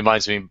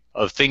reminds me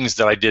of things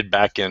that I did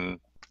back in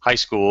high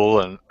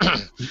school and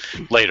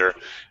later.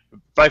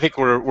 But I think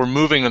we're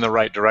moving in the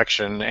right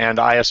direction, and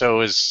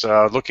ISO is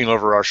looking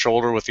over our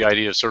shoulder with the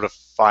idea of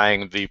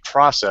certifying the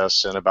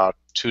process in about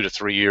 2 to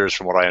 3 years,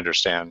 from what I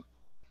understand.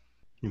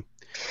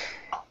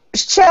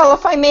 Shell,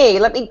 if I may,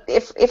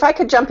 if I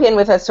could jump in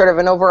with a sort of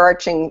an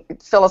overarching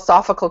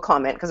philosophical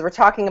comment, because we're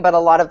talking about a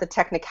lot of the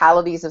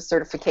technicalities of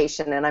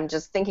certification, and I'm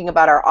just thinking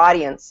about our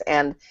audience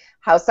and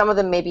how some of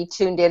them may be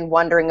tuned in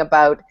wondering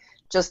about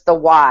just the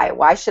why.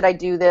 Why should I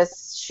do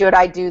this? Should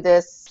I do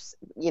this?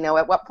 You know,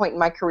 at what point in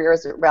my career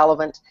is it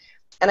relevant?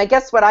 And I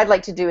guess what I'd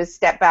like to do is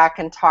step back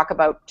and talk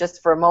about,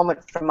 just for a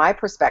moment from my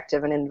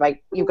perspective, and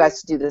invite you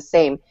guys to do the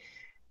same,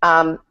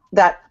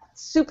 that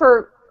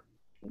super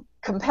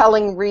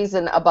compelling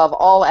reason above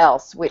all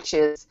else, which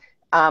is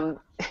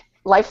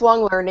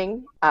lifelong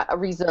learning,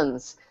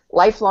 reasons,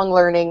 lifelong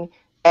learning,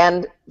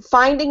 and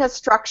finding a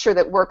structure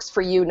that works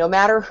for you no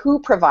matter who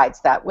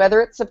provides that,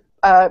 whether it's a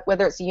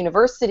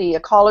university, a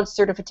college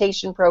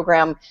certification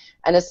program,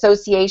 an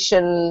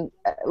association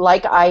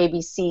like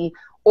IABC,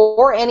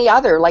 or any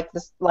other like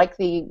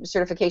the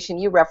certification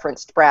you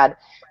referenced, Brad.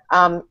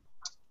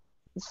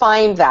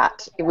 Find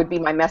that. It would be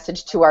my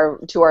message to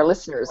our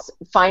listeners.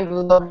 Find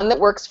the one that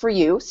works for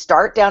you.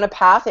 Start down a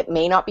path. It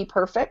may not be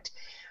perfect,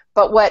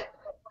 but what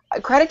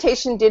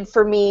accreditation did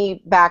for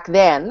me back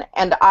then,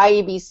 and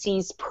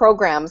IABC's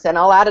programs, and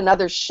I'll add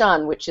another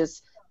shun, which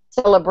is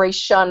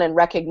celebration and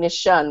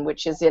recognition,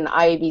 which is in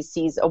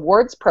IABC's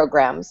awards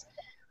programs.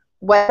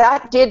 What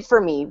that did for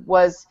me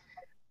was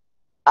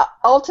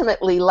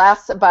ultimately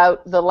less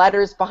about the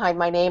letters behind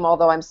my name,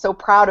 although I'm so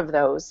proud of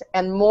those,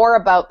 and more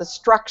about the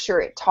structure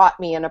it taught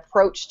me, an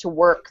approach to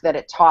work that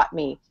it taught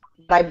me,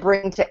 that I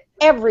bring to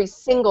every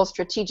single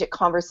strategic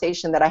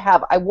conversation that I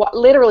have. I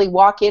literally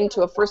walk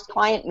into a first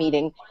client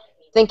meeting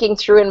thinking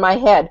through in my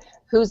head,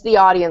 who's the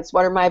audience,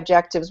 what are my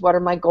objectives, what are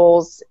my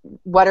goals,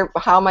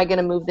 how am I going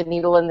to move the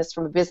needle in this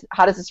from a business,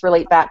 how does this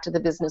relate back to the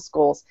business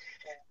goals?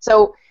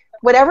 So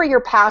whatever your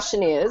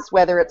passion is,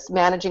 whether it's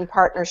managing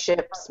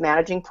partnerships,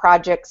 managing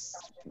projects,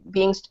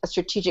 being a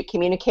strategic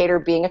communicator,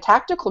 being a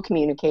tactical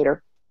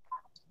communicator,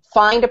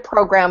 find a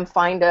program,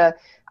 find a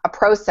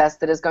process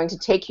that is going to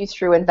take you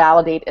through and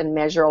validate and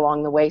measure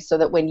along the way, so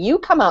that when you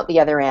come out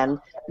the other end,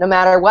 no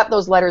matter what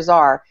those letters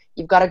are,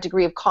 you've got a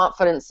degree of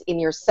confidence in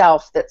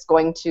yourself that's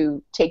going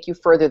to take you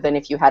further than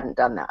if you hadn't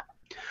done that.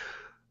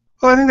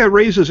 Well, I think that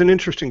raises an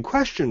interesting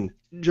question,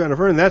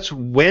 Jennifer, and that's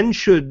when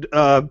should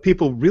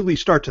people really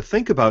start to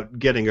think about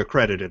getting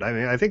accredited? I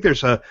mean, I think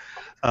there's a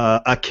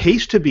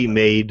case to be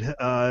made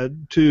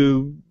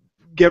to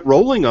get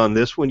rolling on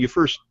this when you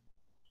first,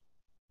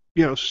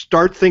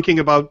 start thinking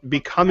about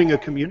becoming a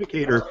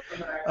communicator,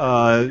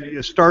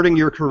 starting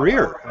your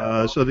career,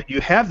 so that you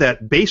have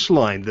that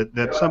baseline,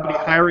 that somebody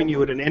hiring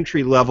you at an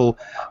entry level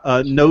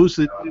knows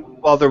that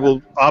while there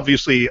will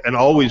obviously and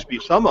always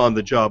be some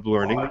on-the-job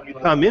learning, that you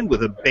come in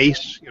with a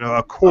base,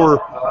 a core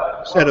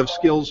set of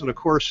skills and a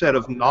core set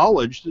of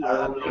knowledge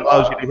that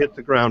allows you to hit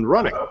the ground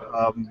running.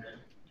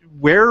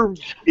 Where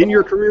in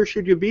your career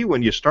should you be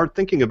when you start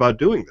thinking about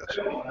doing this?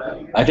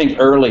 I think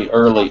early. I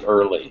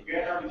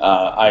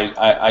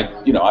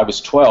was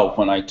 12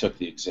 when I took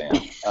the exam,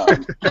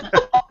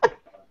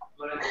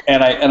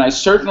 and I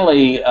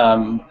certainly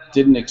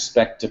didn't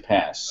expect to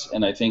pass.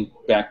 And I think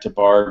back to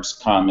Barb's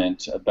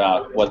comment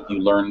about what you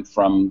learn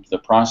from the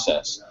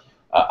process.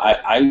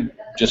 I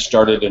just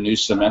started a new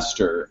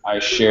semester. I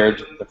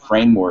shared the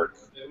framework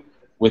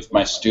with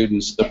my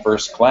students the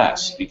first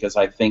class, because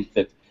I think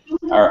that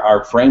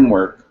our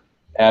framework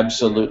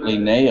absolutely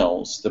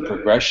nails the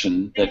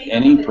progression that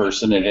any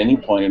person at any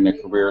point in their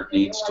career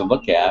needs to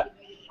look at,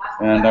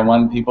 and I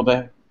want people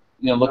to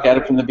look at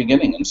it from the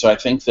beginning. And so I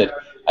think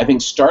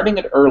starting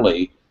it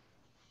early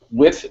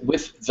with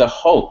the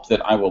hope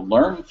that I will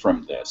learn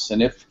from this,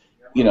 and if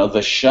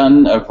the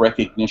shun of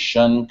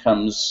recognition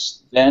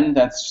comes, then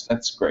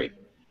that's great.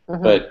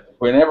 Mm-hmm. But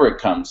whenever it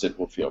comes, it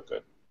will feel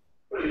good.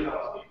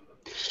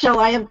 Shell,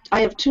 I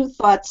have two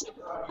thoughts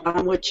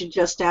on what you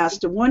just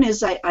asked. One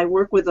is I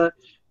work with a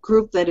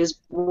group that is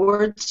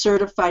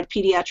board-certified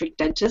pediatric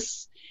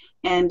dentists,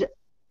 and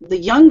the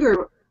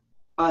younger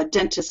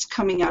dentists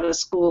coming out of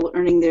school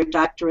earning their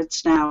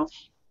doctorates now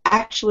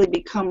actually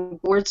become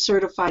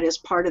board-certified as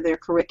part of their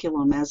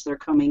curriculum as they're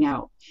coming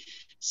out.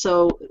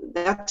 So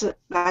that's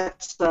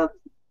a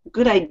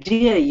good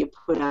idea you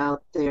put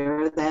out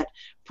there, that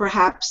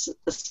perhaps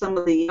some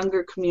of the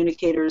younger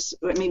communicators,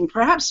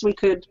 perhaps we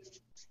could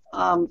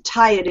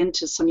tie it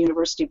into some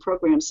university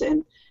programs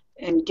and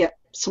get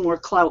some more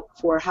clout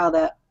for how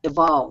that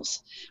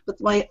evolves. But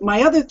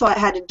my other thought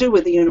had to do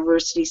with the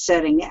university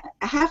setting.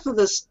 Half of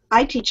this,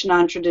 I teach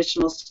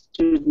non-traditional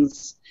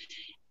students,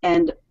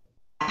 and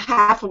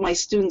half of my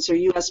students are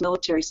U.S.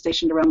 military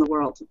stationed around the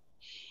world.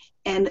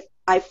 And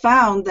I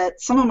found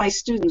that some of my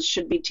students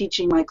should be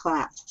teaching my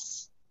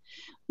class.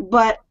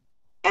 But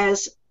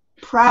as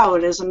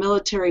proud as a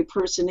military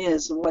person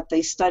is of what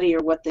they study or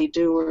what they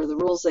do or the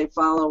rules they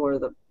follow or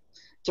the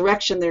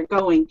direction they're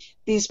going,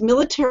 these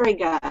military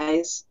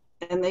guys,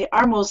 and they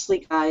are mostly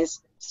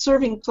guys,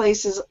 serving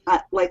places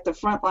like the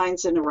front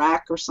lines in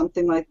Iraq or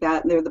something like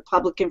that, and they're the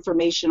public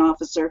information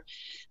officer.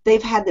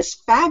 They've had this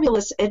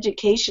fabulous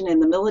education in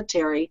the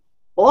military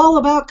all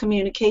about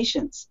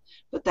communications,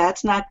 but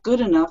that's not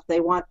good enough. They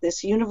want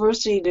this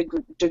university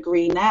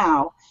degree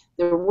now.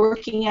 They're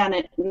working on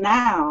it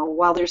now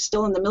while they're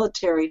still in the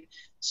military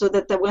so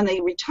that when they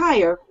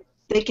retire,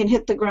 they can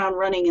hit the ground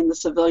running in the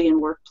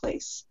civilian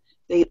workplace.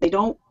 They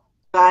don't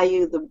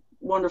value the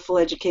wonderful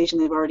education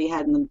they've already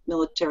had in the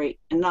military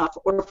enough,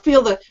 or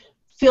feel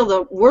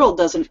the world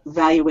doesn't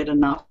value it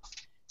enough.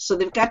 So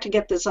they've got to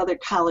get this other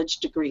college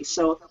degree.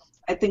 So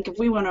I think if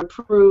we want to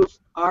improve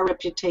our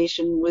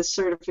reputation with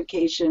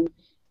certification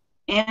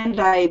and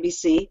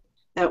IABC,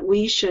 that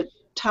we should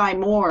tie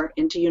more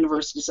into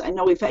universities. I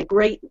know we've had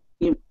great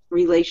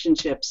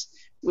relationships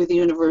with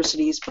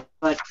universities,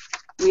 but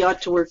we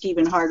ought to work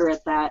even harder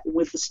at that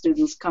with the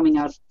students coming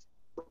out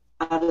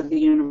of the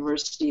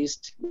universities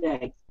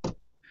today.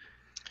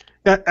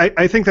 Yeah,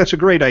 I think that's a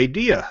great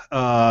idea.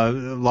 A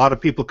lot of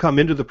people come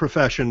into the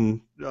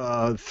profession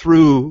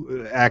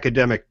through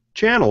academic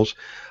channels,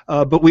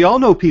 but we all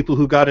know people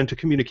who got into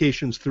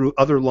communications through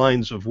other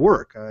lines of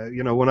work.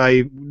 When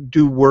I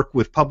do work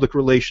with public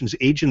relations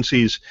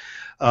agencies,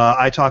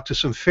 I talk to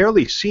some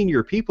fairly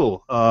senior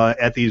people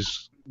at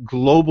these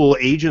global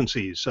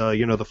agencies,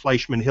 the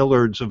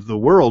Fleischmann-Hillards of the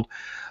world,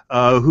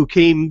 who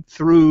came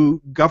through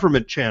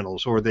government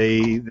channels, or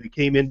they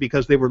came in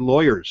because they were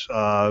lawyers.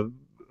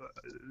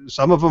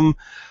 Some of them,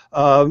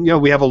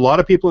 we have a lot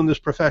of people in this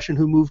profession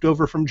who moved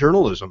over from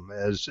journalism.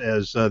 As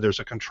there's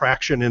a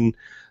contraction in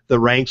the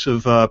ranks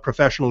of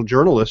professional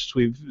journalists,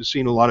 we've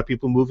seen a lot of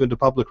people move into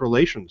public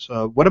relations.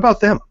 What about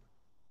them?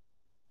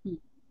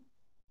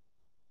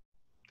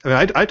 I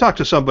mean, I talked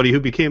to somebody who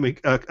became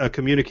a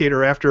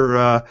communicator after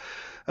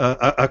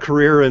a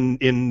career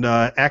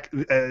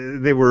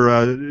they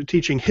were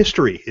teaching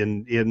history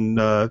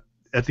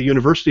at the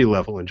university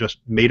level and just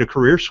made a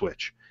career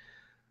switch.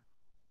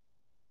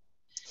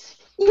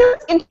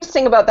 What's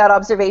interesting about that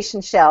observation,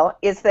 Shell,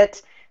 is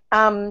that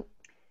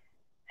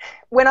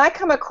when I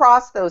come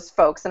across those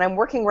folks, and I'm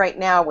working right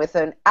now with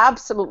an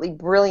absolutely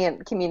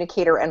brilliant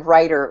communicator and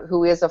writer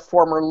who is a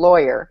former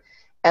lawyer,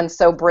 and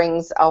so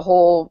brings a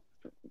whole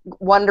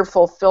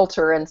wonderful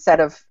filter and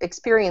set of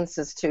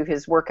experiences to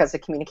his work as a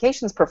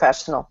communications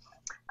professional.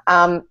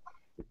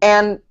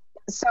 And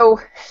so,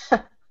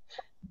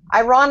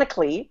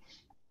 ironically,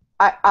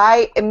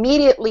 I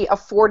immediately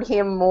afford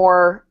him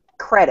more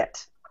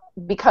credit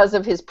because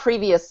of his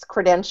previous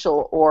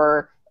credential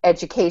or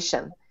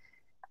education.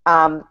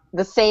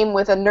 The same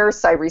with a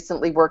nurse I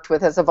recently worked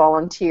with as a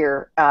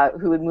volunteer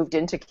who had moved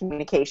into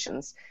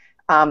communications.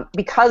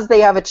 Because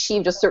they have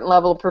achieved a certain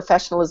level of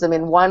professionalism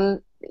in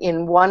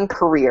one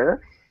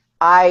career,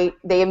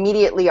 they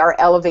immediately are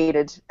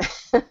elevated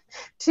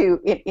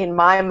to, in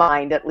my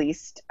mind at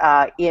least,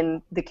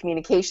 in the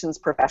communications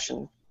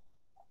profession.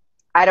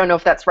 I don't know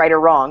if that's right or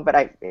wrong,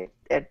 but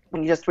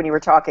when you were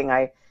talking,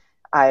 I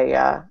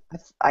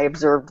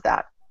observed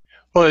that.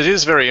 Well, it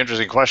is a very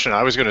interesting question.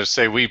 I was going to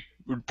say we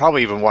would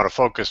probably even want to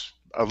focus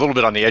a little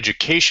bit on the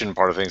education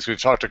part of things.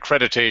 We've talked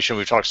accreditation,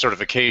 we've talked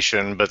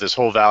certification, but this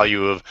whole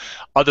value of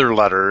other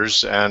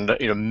letters, and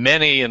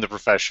many in the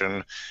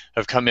profession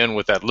have come in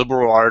with that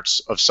liberal arts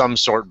of some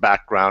sort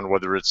background,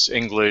 whether it's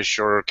English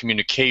or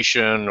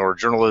communication or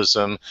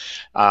journalism,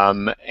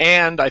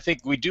 and I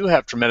think we do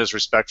have tremendous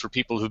respect for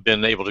people who've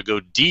been able to go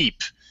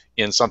deep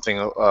in something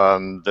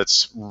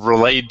that's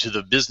related to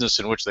the business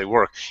in which they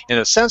work. In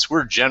a sense,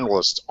 we're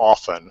generalists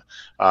often.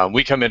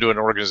 We come into an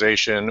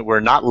organization, we're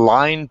not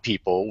line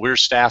people, we're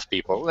staff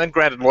people. And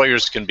granted,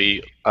 lawyers can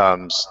be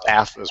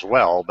staff as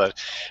well, but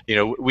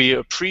we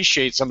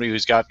appreciate somebody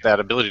who's got that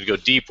ability to go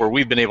deep where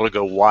we've been able to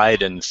go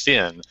wide and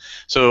thin.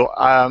 So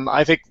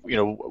I think,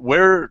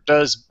 where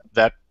does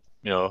that,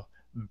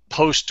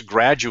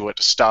 postgraduate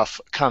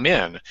stuff come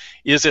in?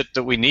 Is it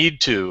that we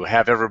need to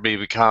have everybody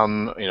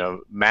become,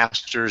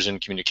 masters in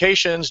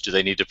communications? Do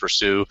they need to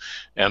pursue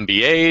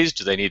MBAs?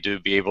 Do they need to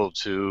be able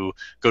to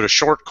go to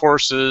short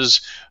courses?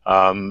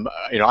 I'm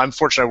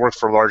fortunate I work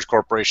for a large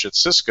corporation at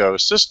Cisco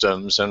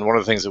Systems, and one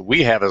of the things that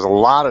we have is a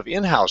lot of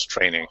in-house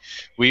training.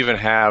 We even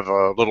have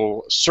a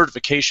little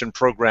certification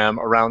program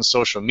around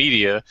social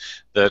media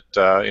that,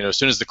 as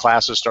soon as the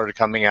classes started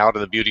coming out,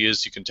 and the beauty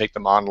is you can take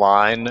them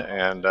online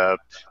and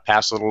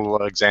pass little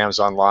exams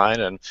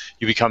online, and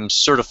you become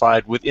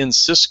certified within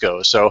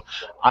Cisco. So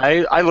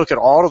I look at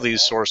all of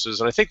these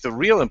sources, and I think the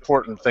real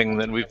important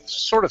thing, and we've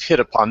sort of hit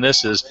upon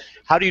this, is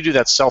how do you do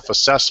that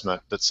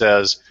self-assessment that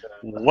says,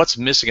 what's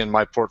missing in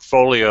my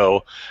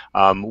portfolio?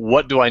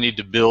 What do I need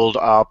to build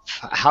up?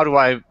 How do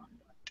I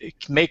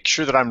make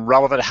sure that I'm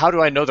relevant? How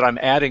do I know that I'm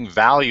adding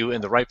value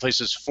in the right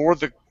places for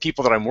the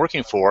people that I'm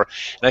working for?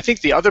 And I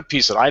think the other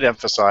piece that I'd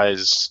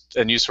emphasize,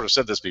 and you sort of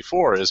said this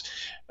before, is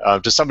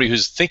to somebody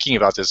who's thinking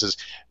about this, is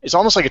it's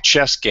almost like a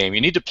chess game.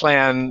 You need to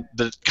plan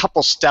the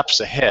couple steps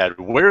ahead.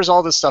 Where's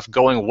all this stuff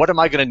going? What am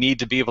I going to need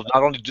to be able to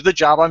not only do the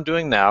job I'm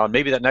doing now, and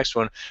maybe that next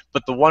one,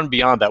 but the one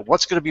beyond that?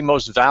 What's going to be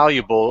most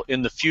valuable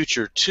in the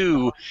future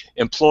to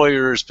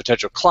employers,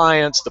 potential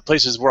clients, the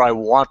places where I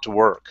want to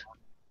work?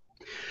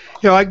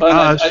 You know,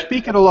 I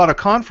speak at a lot of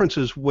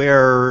conferences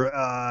where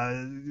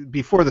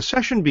before the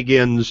session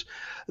begins,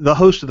 the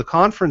host of the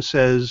conference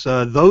says,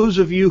 those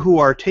of you who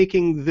are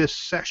taking this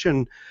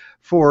session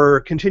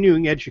for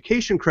continuing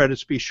education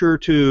credits, be sure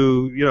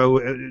to, you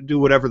know, do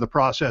whatever the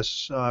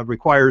process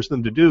requires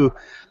them to do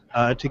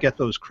to get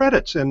those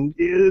credits. And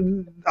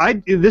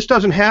this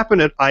doesn't happen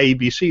at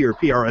IABC or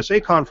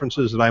PRSA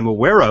conferences that I'm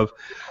aware of.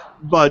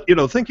 But, you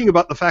know, thinking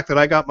about the fact that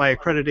I got my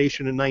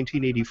accreditation in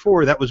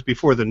 1984, that was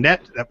before the net,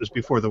 that was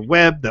before the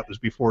web, that was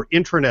before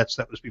intranets,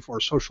 that was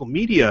before social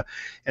media.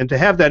 And to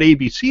have that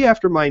ABC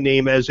after my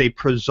name as a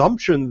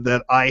presumption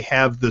that I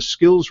have the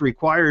skills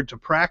required to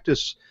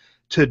practice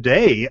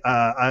today,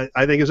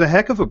 I think is a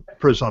heck of a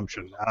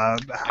presumption.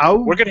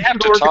 We're going to have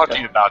to talk to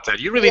you about that.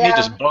 You really need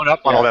to bone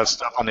up on all that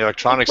stuff on the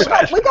electronic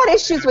side. We got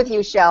issues with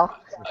you, Shell.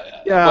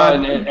 Yeah.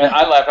 Well, and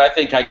I laughed. I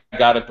think I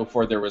got it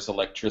before there was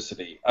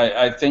electricity.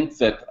 I think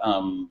that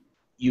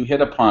you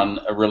hit upon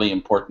a really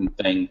important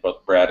thing,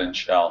 both Brad and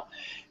Shell,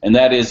 and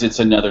that is it's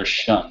another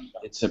shun.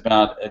 It's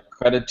about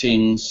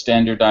accrediting,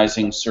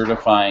 standardizing,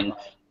 certifying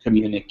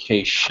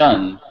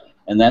communication,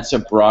 and that's a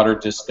broader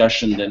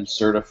discussion than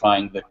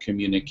certifying the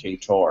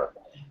communicator.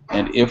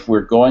 And if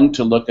we're going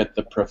to look at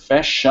the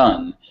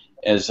profession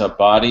as a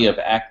body of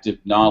active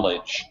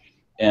knowledge,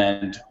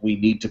 and we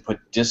need to put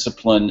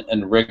discipline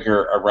and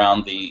rigor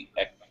around the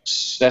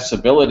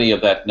accessibility of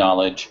that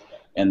knowledge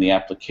and the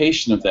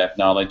application of that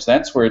knowledge,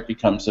 that's where it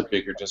becomes a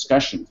bigger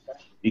discussion.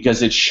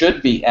 Because it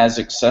should be as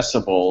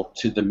accessible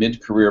to the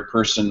mid-career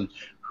person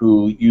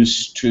who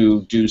used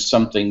to do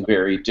something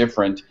very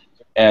different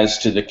as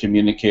to the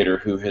communicator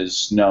who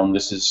has known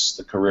this is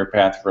the career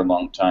path for a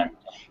long time.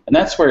 And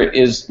that's where it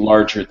is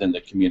larger than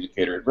the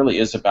communicator. It really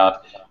is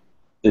about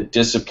the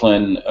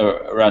discipline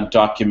around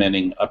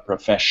documenting a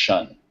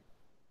profession.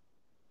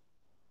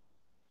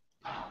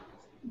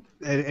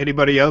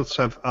 Anybody else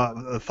have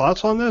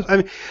thoughts on this? I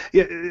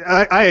mean,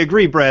 I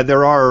agree, Brad.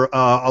 There are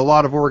a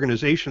lot of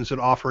organizations that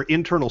offer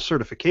internal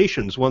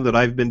certifications. One that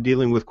I've been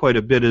dealing with quite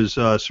a bit is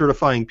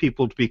certifying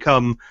people to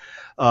become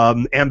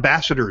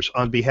ambassadors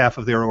on behalf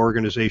of their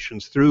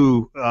organizations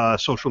through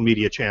social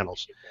media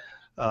channels.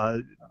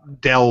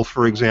 Dell,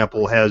 for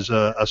example, has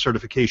a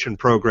certification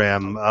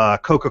program.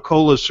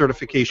 Coca-Cola's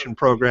certification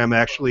program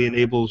actually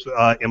enables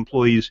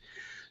employees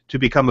to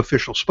become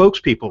official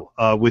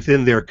spokespeople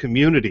within their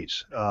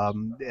communities.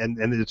 And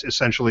it's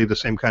essentially the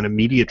same kind of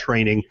media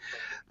training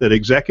that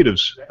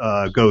executives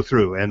go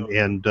through,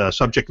 and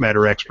subject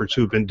matter experts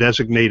who've been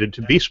designated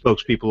to be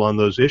spokespeople on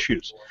those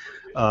issues.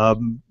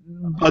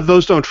 But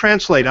those don't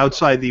translate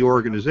outside the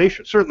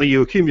organization. Certainly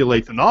you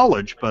accumulate the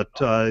knowledge, but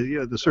you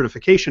know, the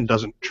certification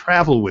doesn't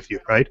travel with you,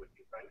 right?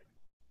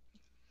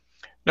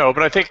 No,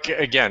 but I think,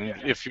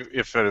 again,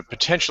 if a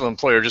potential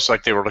employer, just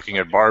like they were looking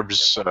at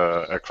Barb's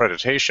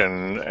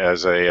accreditation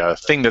as a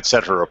thing that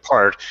set her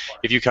apart,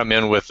 if you come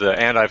in with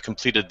and I've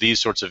completed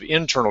these sorts of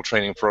internal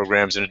training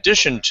programs in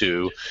addition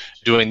to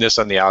doing this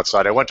on the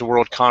outside. I went to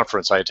World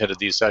Conference, I attended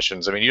these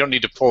sessions. I mean, you don't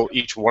need to pull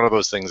each one of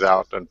those things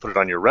out and put it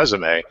on your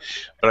resume,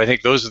 but I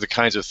think those are the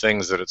kinds of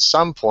things that at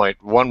some point,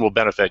 one, will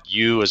benefit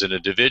you as an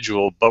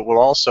individual, but will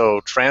also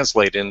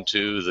translate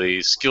into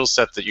the skill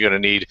set that you're going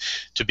to need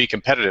to be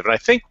competitive. And I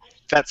think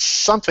that's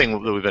something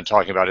that we've been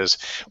talking about is,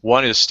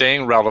 one is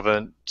staying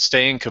relevant,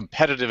 staying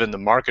competitive in the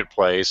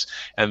marketplace,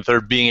 and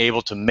third, being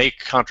able to make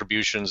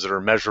contributions that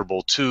are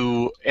measurable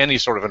to any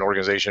sort of an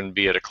organization,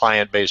 be it a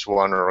client-based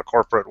one or a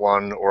corporate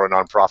one or a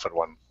nonprofit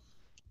one.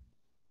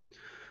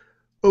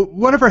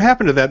 Whatever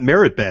happened to that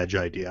merit badge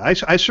idea?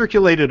 I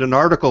circulated an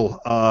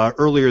article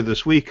earlier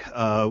this week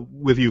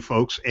with you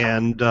folks,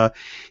 and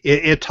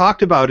it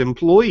talked about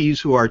employees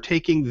who are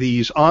taking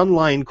these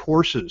online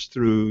courses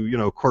through, you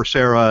know,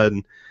 Coursera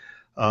and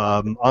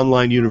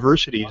online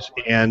universities,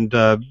 and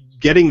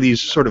getting these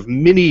sort of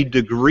mini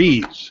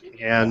degrees,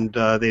 and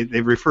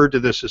they referred to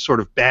this as sort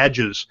of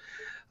badges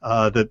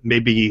that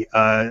maybe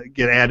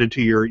get added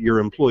to your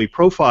employee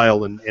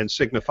profile and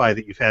signify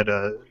that you've had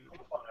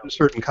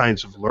certain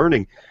kinds of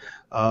learning.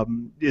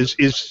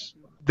 Is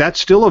that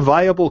still a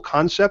viable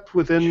concept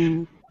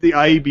within the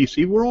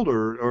IABC world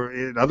or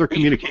in other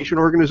communication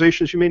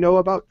organizations you may know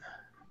about?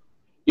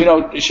 You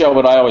know, Michelle,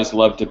 what I always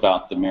loved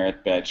about the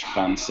merit badge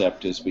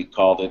concept, as we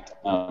called it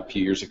a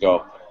few years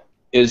ago,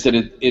 is that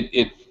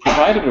it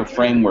provided a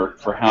framework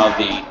for how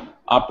the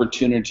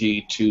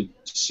opportunity to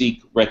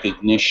seek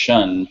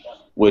recognition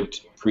would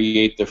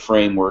create the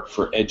framework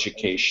for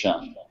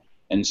education.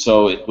 And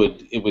so it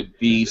would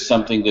be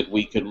something that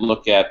we could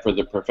look at for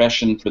the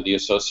profession, for the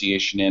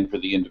association, and for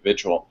the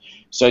individual.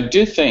 So I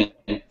do think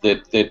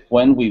that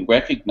when we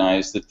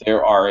recognize that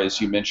there are,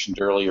 as you mentioned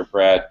earlier,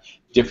 Brad,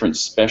 different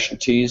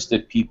specialties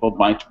that people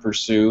might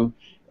pursue,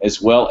 as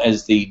well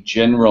as the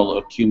general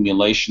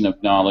accumulation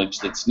of knowledge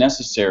that's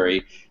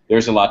necessary,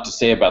 there's a lot to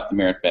say about the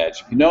merit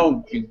badge.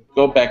 If you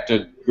go back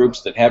to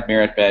groups that have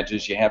merit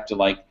badges, you have to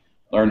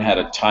learn how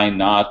to tie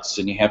knots,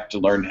 and you have to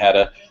learn how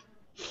to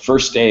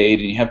first aid,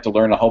 and you have to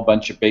learn a whole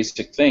bunch of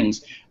basic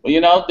things.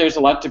 Well, there's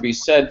a lot to be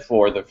said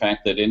for the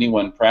fact that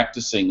anyone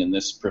practicing in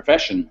this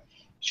profession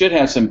should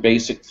have some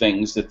basic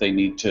things that they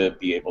need to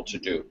be able to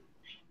do.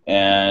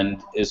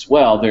 And as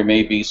well, there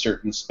may be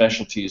certain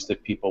specialties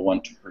that people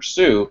want to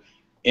pursue.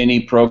 Any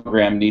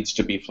program needs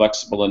to be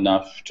flexible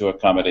enough to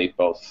accommodate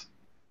both.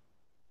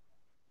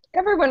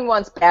 Everyone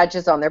wants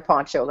badges on their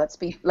poncho. Let's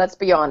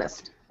be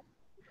honest.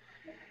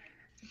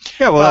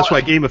 Yeah, well, that's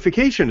why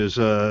gamification is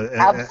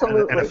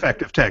an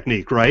effective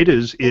technique, right?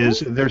 Is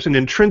there's an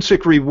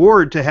intrinsic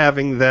reward to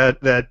having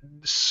that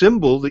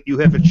symbol that you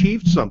have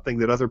achieved something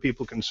that other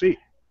people can see.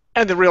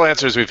 And the real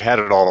answer is we've had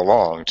it all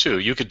along, too.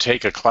 You could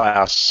take a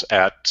class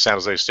at San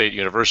Jose State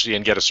University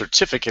and get a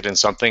certificate in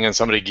something, and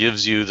somebody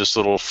gives you this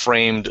little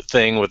framed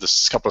thing with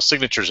a couple of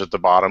signatures at the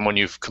bottom when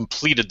you've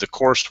completed the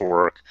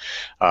coursework,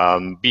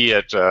 be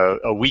it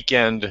a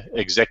weekend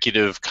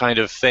executive kind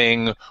of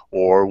thing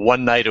or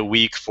one night a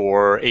week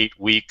for 8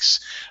 weeks,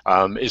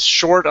 is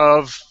short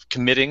of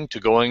committing to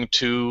going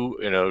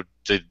to,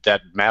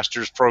 that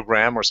master's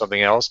program or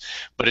something else,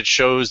 but it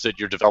shows that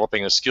you're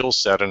developing a skill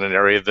set in an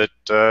area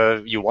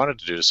that you wanted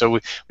to do. So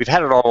we've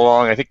had it all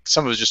along. I think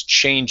some of it is just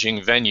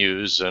changing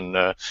venues, and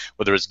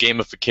whether it's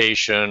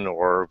gamification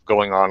or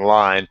going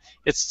online,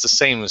 it's the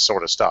same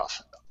sort of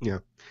stuff. Yeah.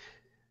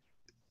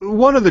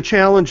 One of the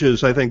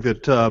challenges I think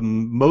that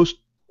most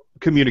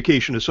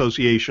communication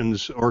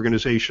associations,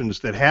 organizations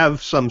that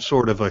have some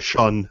sort of a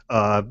shun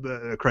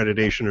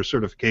accreditation or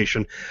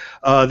certification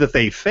that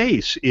they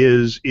face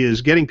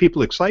is getting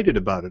people excited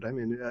about it. I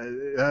mean,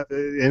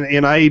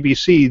 in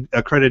IABC,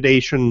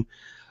 accreditation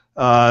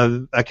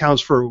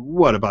accounts for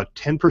what, about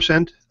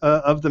 10%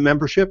 of the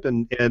membership,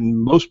 and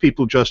most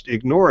people just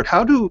ignore it.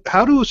 How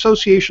do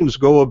associations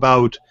go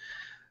about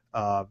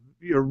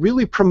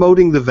really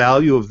promoting the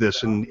value of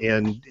this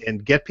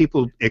and get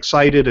people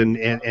excited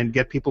and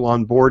get people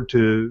on board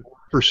to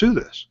pursue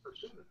this?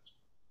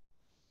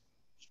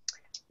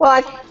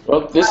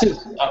 Well, this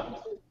is...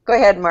 Go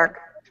ahead, Mark.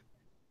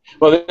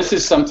 Well, this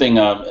is something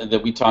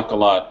that we talk a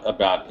lot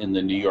about in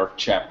the New York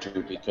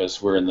chapter,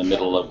 because we're in the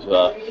middle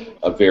of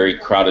a very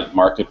crowded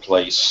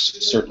marketplace,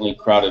 certainly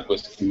crowded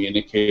with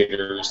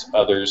communicators,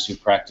 others who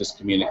practice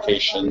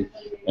communication,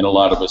 and a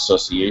lot of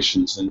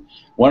associations. And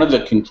one of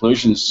the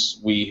conclusions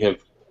we have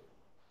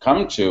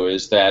come to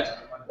is that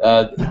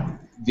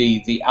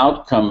the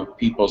outcome of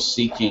people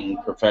seeking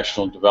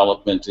professional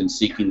development and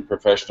seeking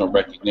professional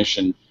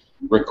recognition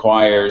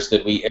requires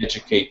that we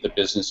educate the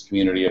business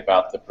community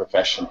about the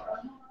profession,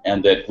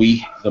 and that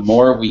the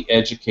more we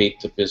educate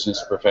the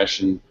business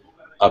profession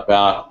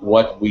about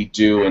what we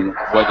do and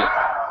what it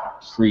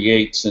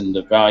creates and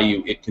the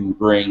value it can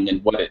bring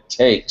and what it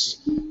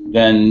takes,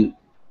 then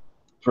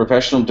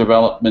professional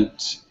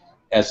development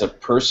as a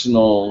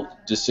personal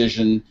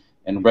decision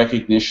and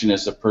recognition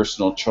as a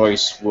personal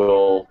choice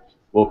will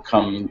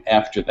come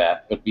after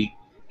that. But we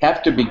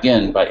have to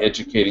begin by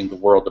educating the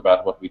world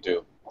about what we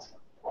do.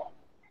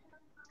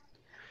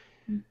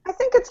 I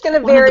think it's going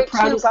to vary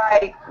too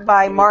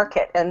by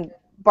market. And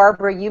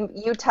Barbara,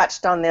 you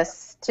touched on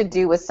this to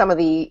do with some of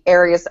the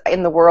areas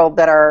in the world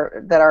that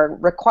are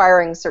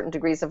requiring certain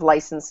degrees of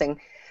licensing.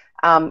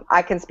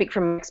 I can speak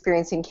from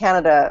experience in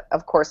Canada,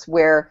 of course,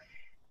 where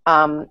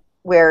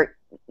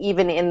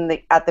even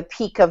at the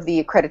peak of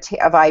the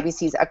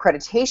IABC's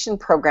accreditation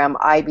program,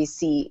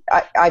 IABC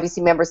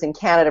members in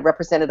Canada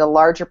represented a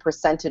larger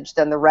percentage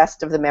than the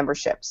rest of the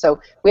membership.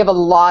 So we have a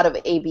lot of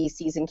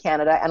ABCs in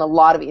Canada and a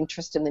lot of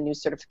interest in the new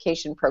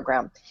certification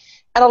program,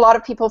 and a lot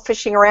of people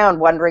fishing around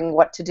wondering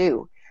what to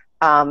do.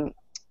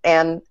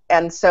 And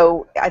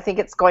so I think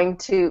it's going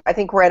to. I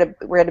think we're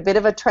at a bit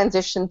of a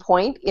transition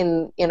point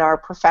in our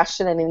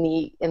profession and in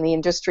the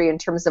industry in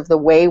terms of the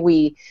way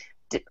we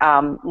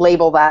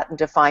label that and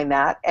define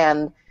that.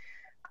 And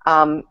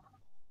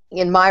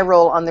in my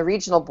role on the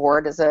regional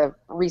board as a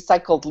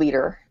recycled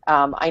leader,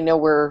 I know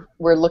we're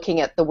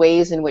looking at the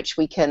ways in which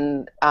we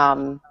can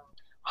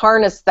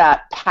harness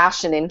that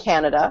passion in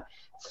Canada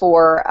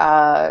for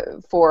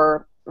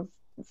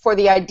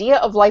the idea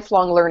of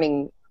lifelong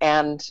learning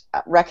and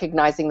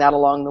recognizing that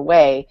along the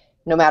way,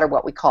 no matter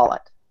what we call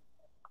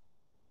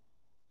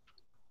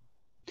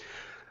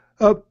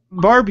it.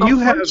 Barb, you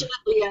have...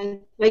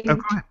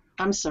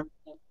 I'm sorry.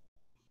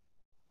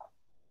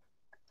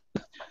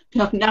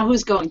 No, now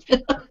who's going?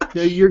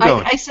 Yeah, you're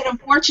going. I said,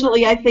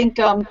 unfortunately, I think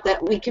that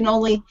we can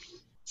only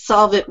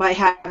solve it by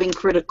having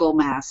critical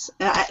mass.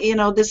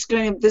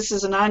 This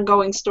is an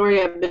ongoing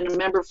story. I've been a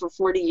member for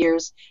 40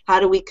 years. How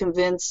do we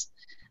convince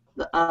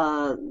the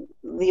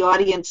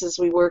audiences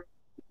we work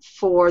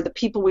for the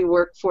people we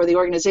work for, the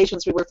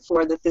organizations we work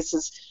for, that this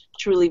is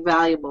truly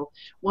valuable.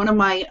 One of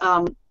my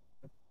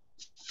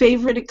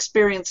favorite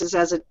experiences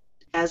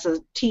as a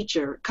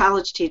teacher,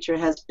 college teacher,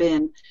 has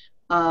been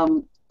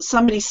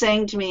somebody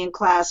saying to me in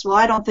class, well,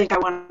 I don't think I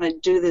want to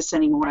do this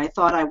anymore. I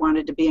thought I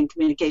wanted to be in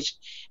communication.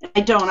 And I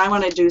don't. I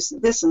want to do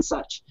this and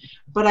such.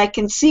 But I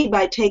can see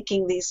by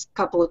taking these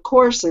couple of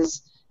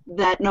courses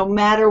that no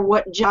matter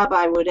what job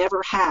I would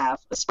ever have,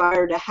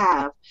 aspire to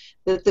have,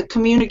 that the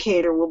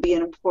communicator will be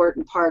an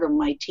important part of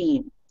my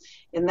team.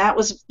 And that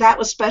was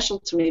special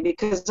to me,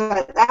 because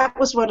that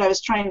was what I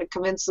was trying to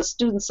convince the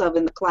students of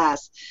in the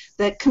class,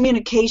 that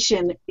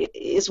communication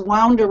is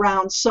wound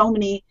around so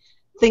many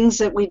things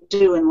that we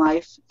do in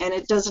life, and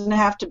it doesn't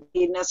have to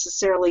be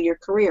necessarily your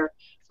career,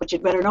 but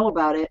you'd better know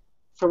about it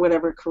for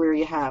whatever career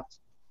you have.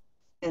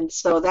 And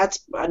so that's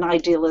an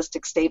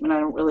idealistic statement. I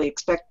don't really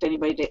expect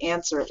anybody to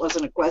answer. It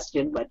wasn't a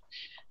question, but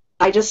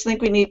I just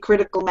think we need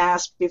critical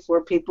mass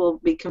before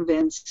people be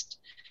convinced.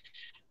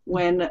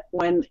 When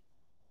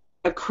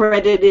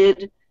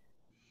accredited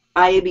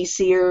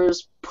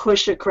IABCers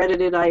push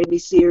accredited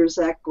IABCers,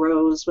 that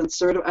grows. When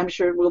I'm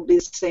sure it will be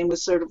the same with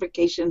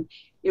certification.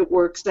 It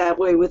works that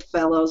way with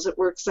fellows. It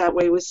works that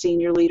way with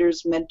senior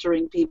leaders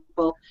mentoring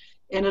people.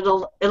 And I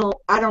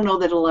don't know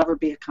that it'll ever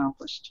be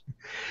accomplished.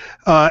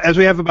 As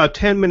we have about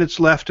 10 minutes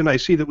left, and I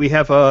see that we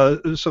have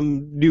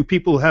some new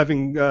people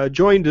having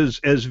joined as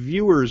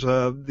viewers,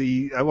 I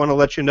want to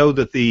let you know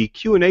that the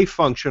Q&A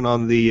function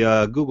on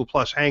the Google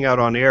Plus Hangout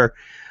on Air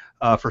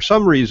for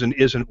some reason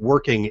isn't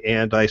working,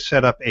 and I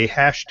set up a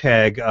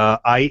hashtag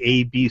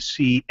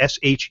IABC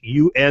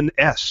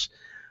SHUNS.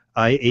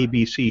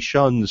 IABC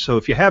shuns. So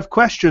if you have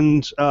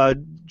questions,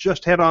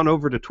 just head on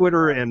over to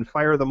Twitter and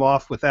fire them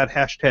off with that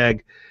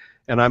hashtag,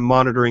 and I'm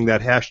monitoring that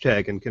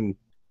hashtag and can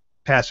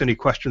pass any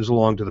questions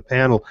along to the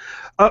panel.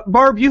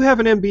 Barb, you have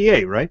an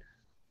MBA, right?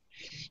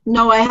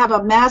 No, I have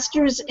a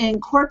master's in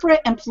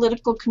corporate and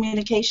political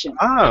communication.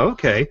 Ah,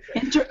 okay.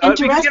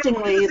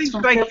 Interestingly, it's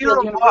from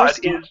Fairfield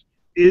University.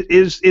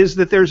 Is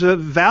that there's a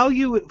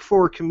value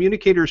for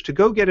communicators to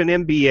go get an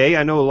MBA.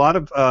 I know a lot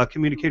of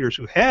communicators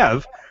who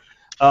have,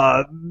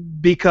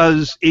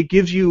 because it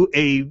gives you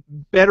a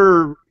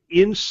better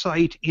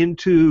insight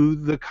into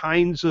the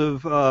kinds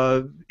of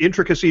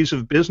intricacies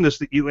of business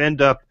that you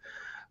end up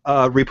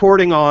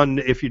reporting on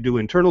if you do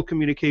internal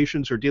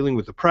communications, or dealing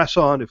with the press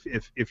on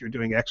if you're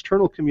doing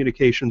external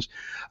communications.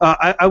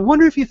 I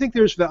wonder if you think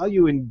there's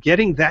value in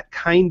getting that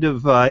kind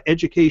of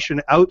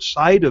education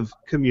outside of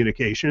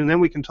communication, and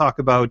then we can talk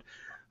about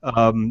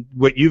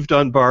what you've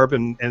done, Barb,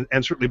 and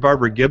certainly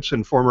Barbara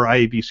Gibson, former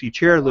IABC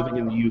chair living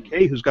in the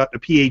UK, who's gotten a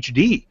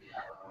PhD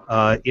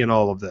in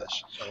all of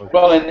this. So.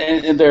 Well,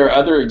 and there are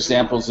other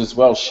examples as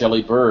well.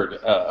 Shelley Bird,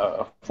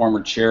 a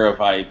former chair of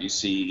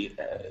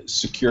IABC,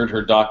 secured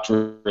her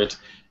doctorate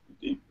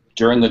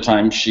during the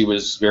time she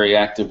was very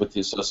active with the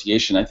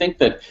association. I think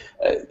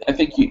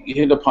you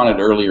hit upon it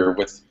earlier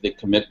with the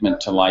commitment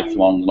to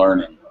lifelong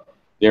learning.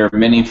 There are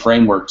many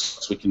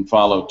frameworks we can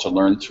follow to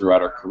learn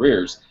throughout our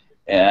careers.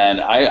 And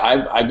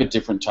I've at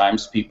different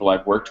times, people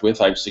I've worked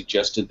with, I've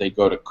suggested they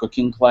go to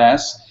cooking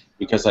class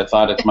because I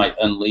thought it might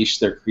unleash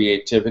their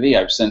creativity.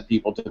 I've sent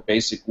people to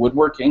basic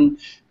woodworking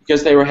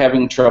because they were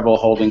having trouble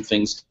holding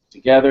things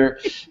together.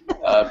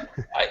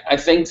 I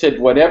think that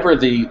whatever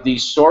the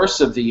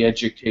source of the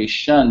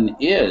education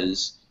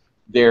is,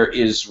 there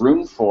is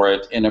room for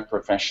it in a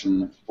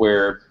profession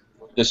where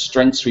the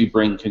strengths we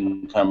bring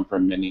can come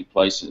from many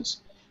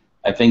places.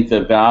 I think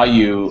the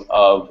value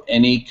of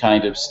any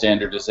kind of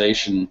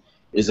standardization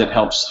is it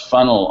helps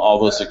funnel all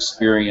those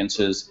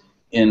experiences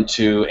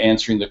into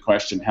answering the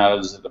question, how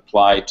does it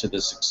apply to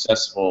the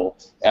successful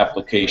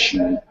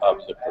application of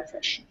the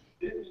profession?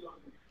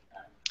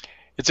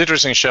 It's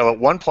interesting, Shell. At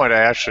one point, I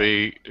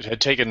actually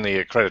had taken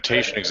the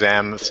accreditation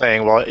exam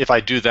saying, well, if I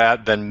do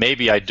that, then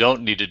maybe I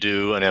don't need to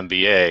do an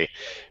MBA.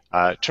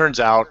 Turns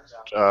out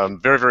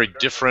very, very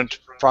different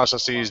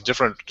processes,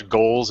 different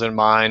goals in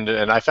mind,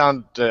 and I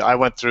found I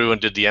went through and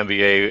did the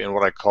MBA in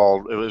what I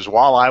called, it was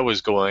while I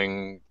was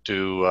going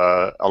to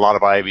a lot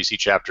of IABC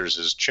chapters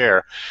as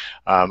chair.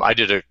 I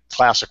did a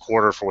class a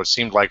quarter for what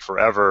seemed like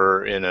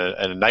forever in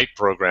a night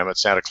program at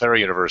Santa Clara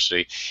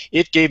University.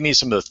 It gave me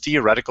some of the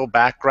theoretical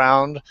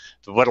background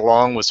that went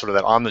along with sort of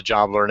that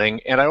on-the-job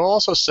learning, and I will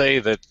also say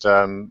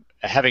that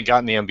having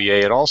gotten the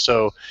MBA, it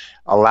also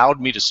allowed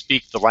me to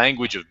speak the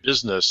language of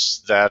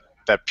business that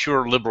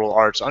pure liberal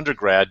arts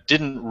undergrad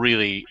didn't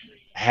really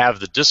have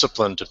the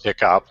discipline to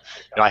pick up.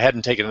 I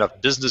hadn't taken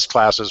enough business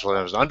classes when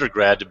I was an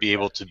undergrad to be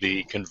able to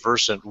be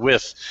conversant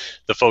with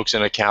the folks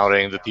in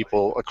accounting, the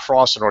people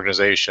across an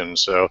organization.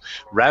 So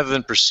rather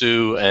than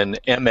pursue an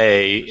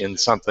MA in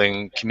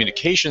something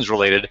communications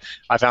related,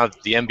 I found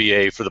that the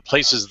MBA for the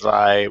places that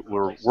I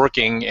were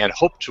working and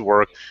hoped to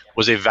work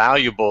was a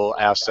valuable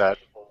asset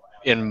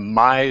in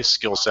my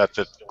skill set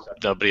that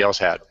nobody else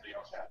had.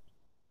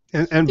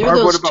 And there Barb, are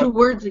those what about, two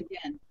words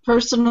again,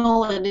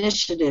 personal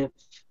initiative.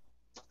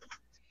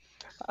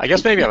 I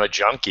guess maybe I'm a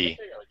junkie.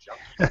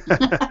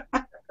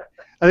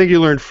 I think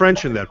you learned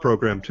French in that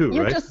program too,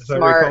 You're right? just As I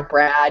recall. smart,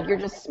 Brad. You're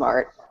just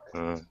smart.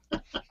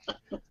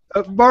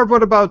 Barb,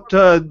 what about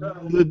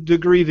the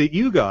degree that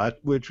you got,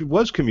 which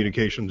was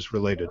communications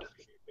related?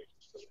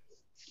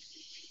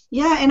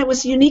 Yeah, and it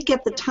was unique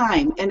at the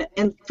time.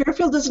 And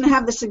Fairfield doesn't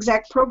have this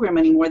exact program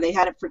anymore. They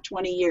had it for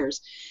 20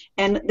 years.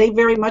 And they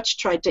very much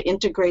tried to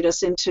integrate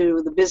us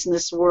into the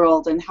business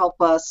world and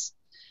help us.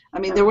 I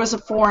mean, there was a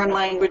foreign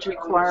language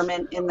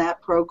requirement in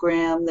that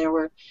program. There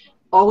were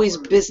always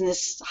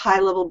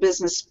high-level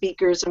business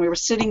speakers, and we were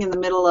sitting in the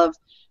middle of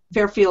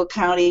Fairfield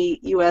County,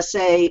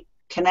 USA,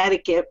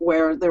 Connecticut,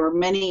 where there were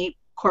many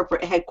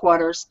corporate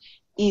headquarters,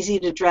 easy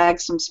to drag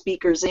some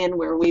speakers in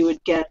where we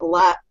would get a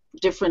lot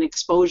different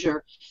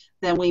exposure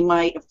than we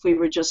might if we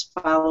were just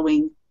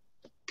following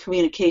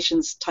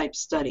communications type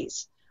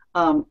studies.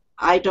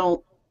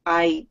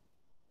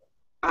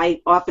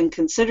 I often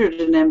considered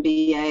it an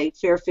MBA.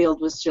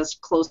 Fairfield was just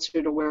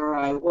closer to where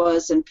I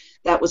was, and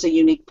that was a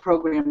unique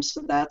program,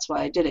 so that's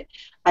why I did it.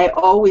 I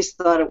always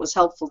thought it was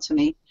helpful to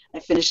me. I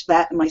finished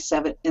that in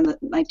the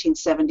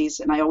 1970s,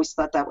 and I always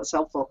thought that was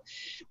helpful.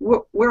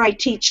 Where I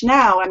teach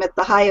now, I'm at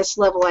the highest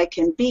level I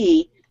can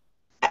be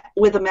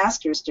with a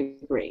master's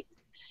degree.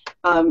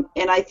 And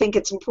I think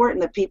it's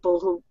important that people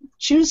who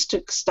choose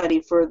to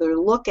study further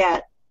look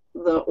at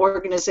the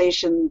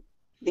organization,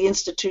 the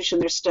institution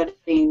they're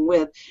studying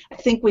with. I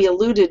think we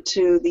alluded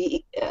to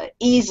the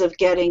ease of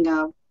getting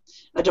a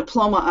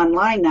diploma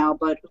online now,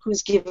 but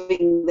who's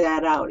giving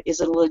that out? Is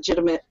it a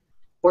legitimate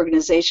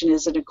organization?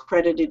 Is it an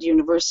accredited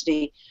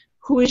university?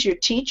 Who is your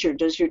teacher?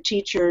 Does your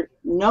teacher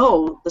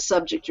know the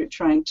subject you're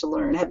trying to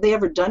learn? Have they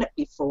ever done it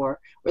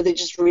before? Or are they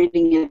just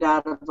reading it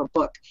out of a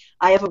book?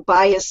 I have a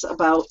bias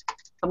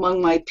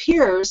among my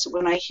peers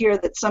when I hear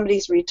that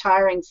somebody's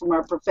retiring from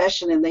our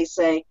profession and they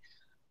say,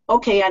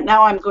 okay,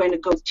 now I'm going to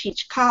go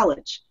teach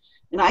college.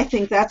 And I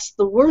think that's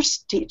the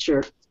worst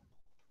teacher,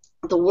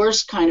 the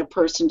worst kind of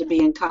person to be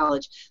in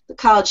college. The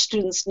college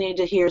students need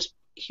to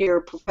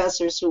hear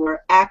professors who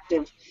are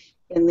active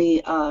in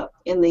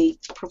the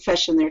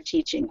profession they're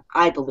teaching,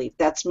 I believe.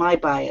 That's my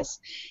bias.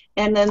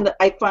 And then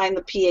I find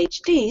the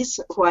PhDs,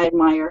 who I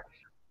admire,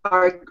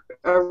 are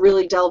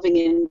really delving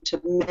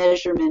into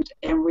measurement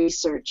and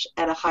research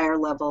at a higher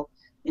level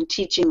and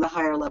teaching the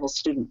higher level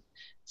student.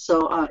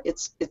 So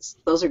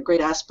those are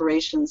great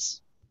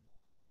aspirations,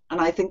 and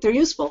I think they're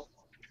useful.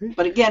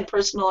 But again,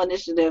 personal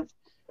initiative,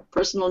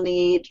 personal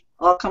need,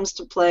 all comes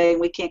to play, and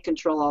we can't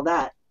control all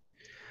that.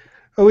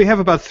 Oh, we have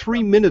about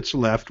 3 minutes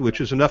left,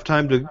 which is enough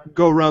time to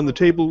go around the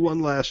table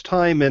one last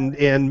time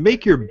and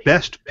make your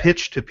best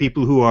pitch to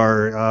people who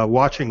are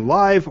watching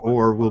live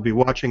or will be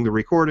watching the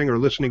recording or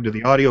listening to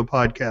the audio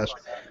podcast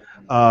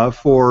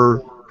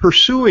for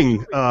pursuing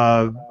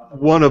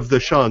one of the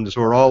shuns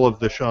or all of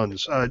the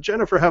shuns.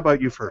 Jennifer, how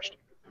about you first?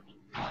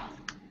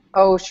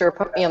 Oh, sure.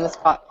 Put me on the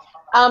spot.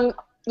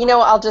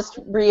 I'll just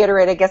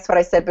reiterate, I guess, what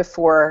I said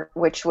before,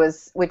 which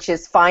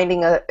is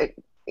finding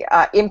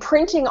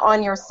imprinting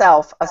on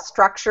yourself a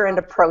structure and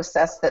a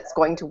process that's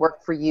going to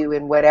work for you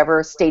in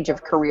whatever stage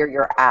of career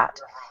you're at.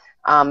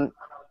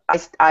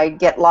 I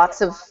get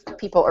lots of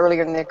people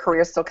earlier in their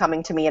career still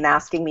coming to me and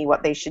asking me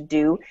what they should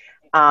do,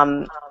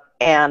 and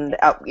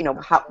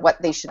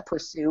what they should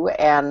pursue.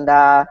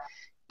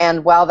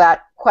 And while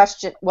that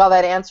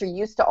answer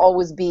used to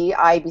always be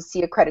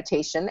IABC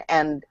accreditation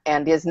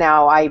and is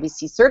now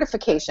IABC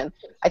certification,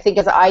 I think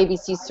as the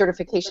IABC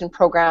certification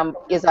program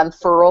is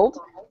unfurled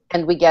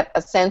and we get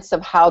a sense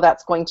of how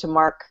that's going to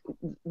mark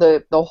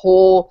the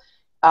whole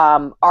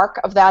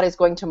arc of that is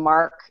going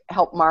to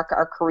help mark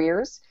our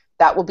careers,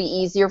 that will be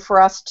easier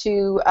for us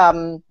to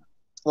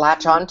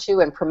latch onto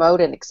and promote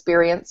and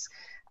experience.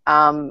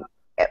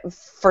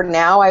 For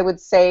now, I would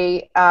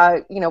say,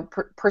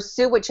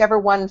 pursue whichever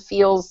one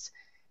feels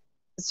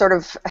sort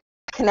of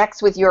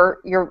connects with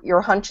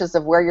your hunches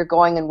of where you're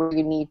going and where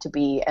you need to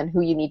be and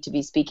who you need to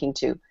be speaking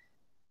to.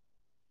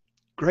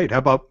 Great. How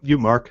about you,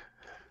 Mark?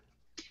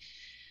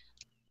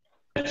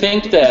 I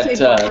think that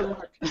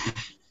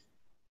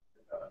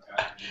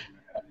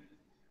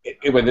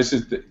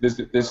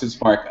this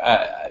is Mark.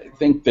 I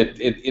think that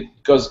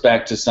it goes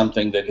back to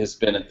something that has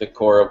been at the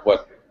core of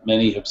what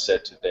many have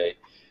said today,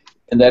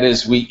 and that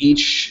is we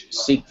each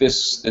seek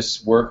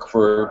this work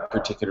for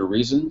particular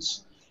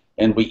reasons,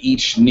 and we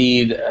each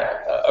need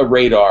a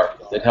radar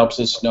that helps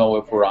us know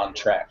if we're on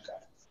track.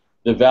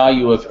 The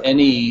value of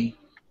any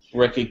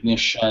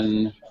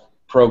recognition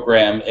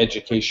program,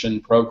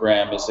 education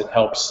program, is it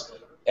helps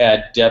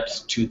add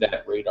depth to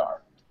that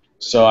radar.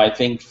 So I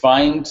think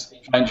find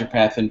your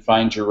path and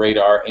find your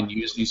radar and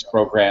use these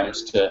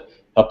programs to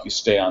help you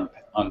stay on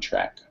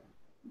track.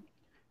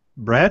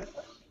 Brad?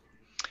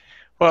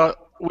 Well,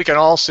 we can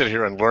all sit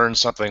here and learn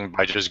something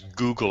by just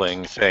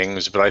Googling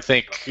things, but I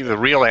think the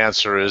real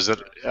answer is that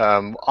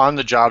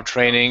on-the-job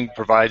training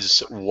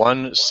provides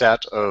one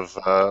set of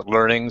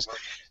learnings,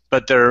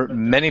 but there are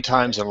many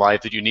times in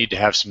life that you need to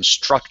have some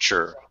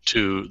structure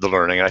to the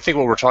learning. And I think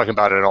what we're talking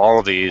about in all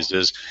of these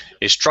is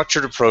a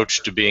structured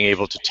approach to being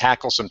able to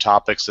tackle some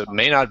topics that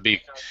may not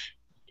be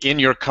in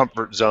your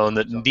comfort zone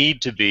that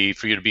need to be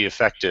for you to be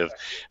effective.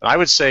 And I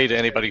would say to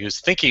anybody who's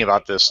thinking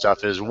about this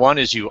stuff is, one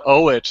is you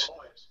owe it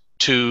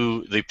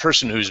to the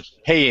person who's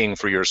paying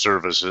for your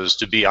services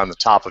to be on the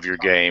top of your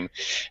game.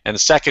 And the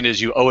second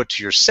is you owe it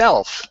to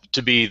yourself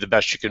to be the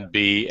best you can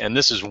be. And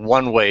this is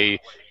one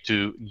way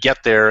to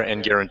get there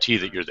and guarantee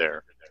that you're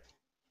there.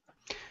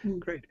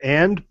 Great.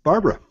 And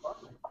Barbara?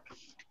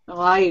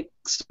 Well, I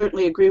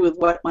certainly agree with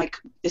what my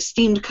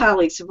esteemed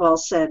colleagues have all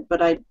said,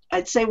 but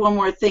I'd say one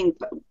more thing.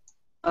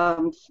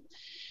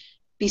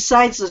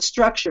 Besides the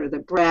structure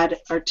that Brad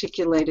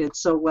articulated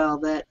so well,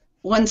 that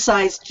one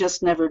size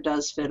just never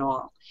does fit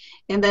all.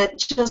 And that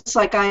just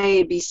like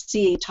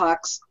IABC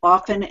talks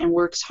often and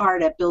works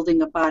hard at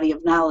building a body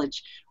of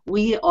knowledge,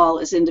 we all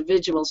as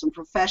individuals and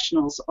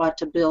professionals ought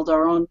to build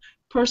our own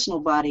personal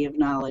body of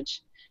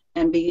knowledge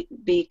and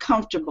be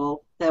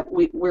comfortable that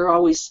we're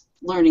always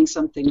learning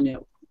something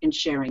new and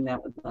sharing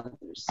that with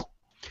others.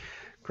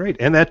 Great,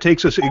 and that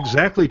takes us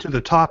exactly to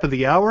the top of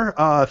the hour.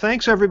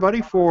 Thanks,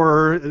 everybody,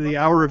 for the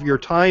hour of your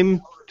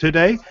time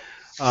today.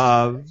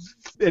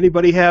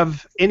 Anybody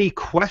have any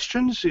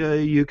questions?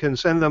 You can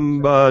send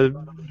them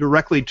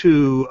directly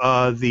to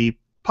the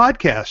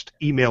podcast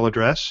email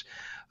address,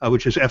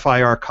 which is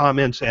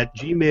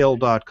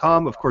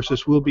fircomments@gmail.com. Of course,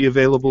 this will be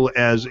available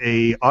as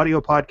a audio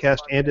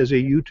podcast and as a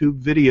YouTube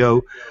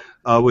video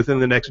within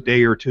the next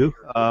day or two.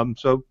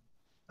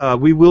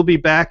 We will be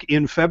back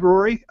in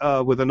February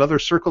with another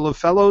Circle of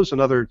Fellows,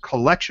 another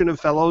collection of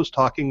fellows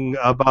talking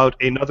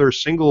about another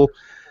single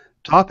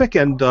topic.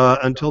 And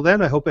until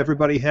then, I hope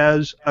everybody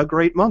has a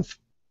great month.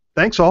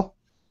 Thanks, all.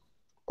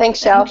 Thanks,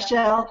 Shel. Thanks,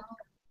 Shel.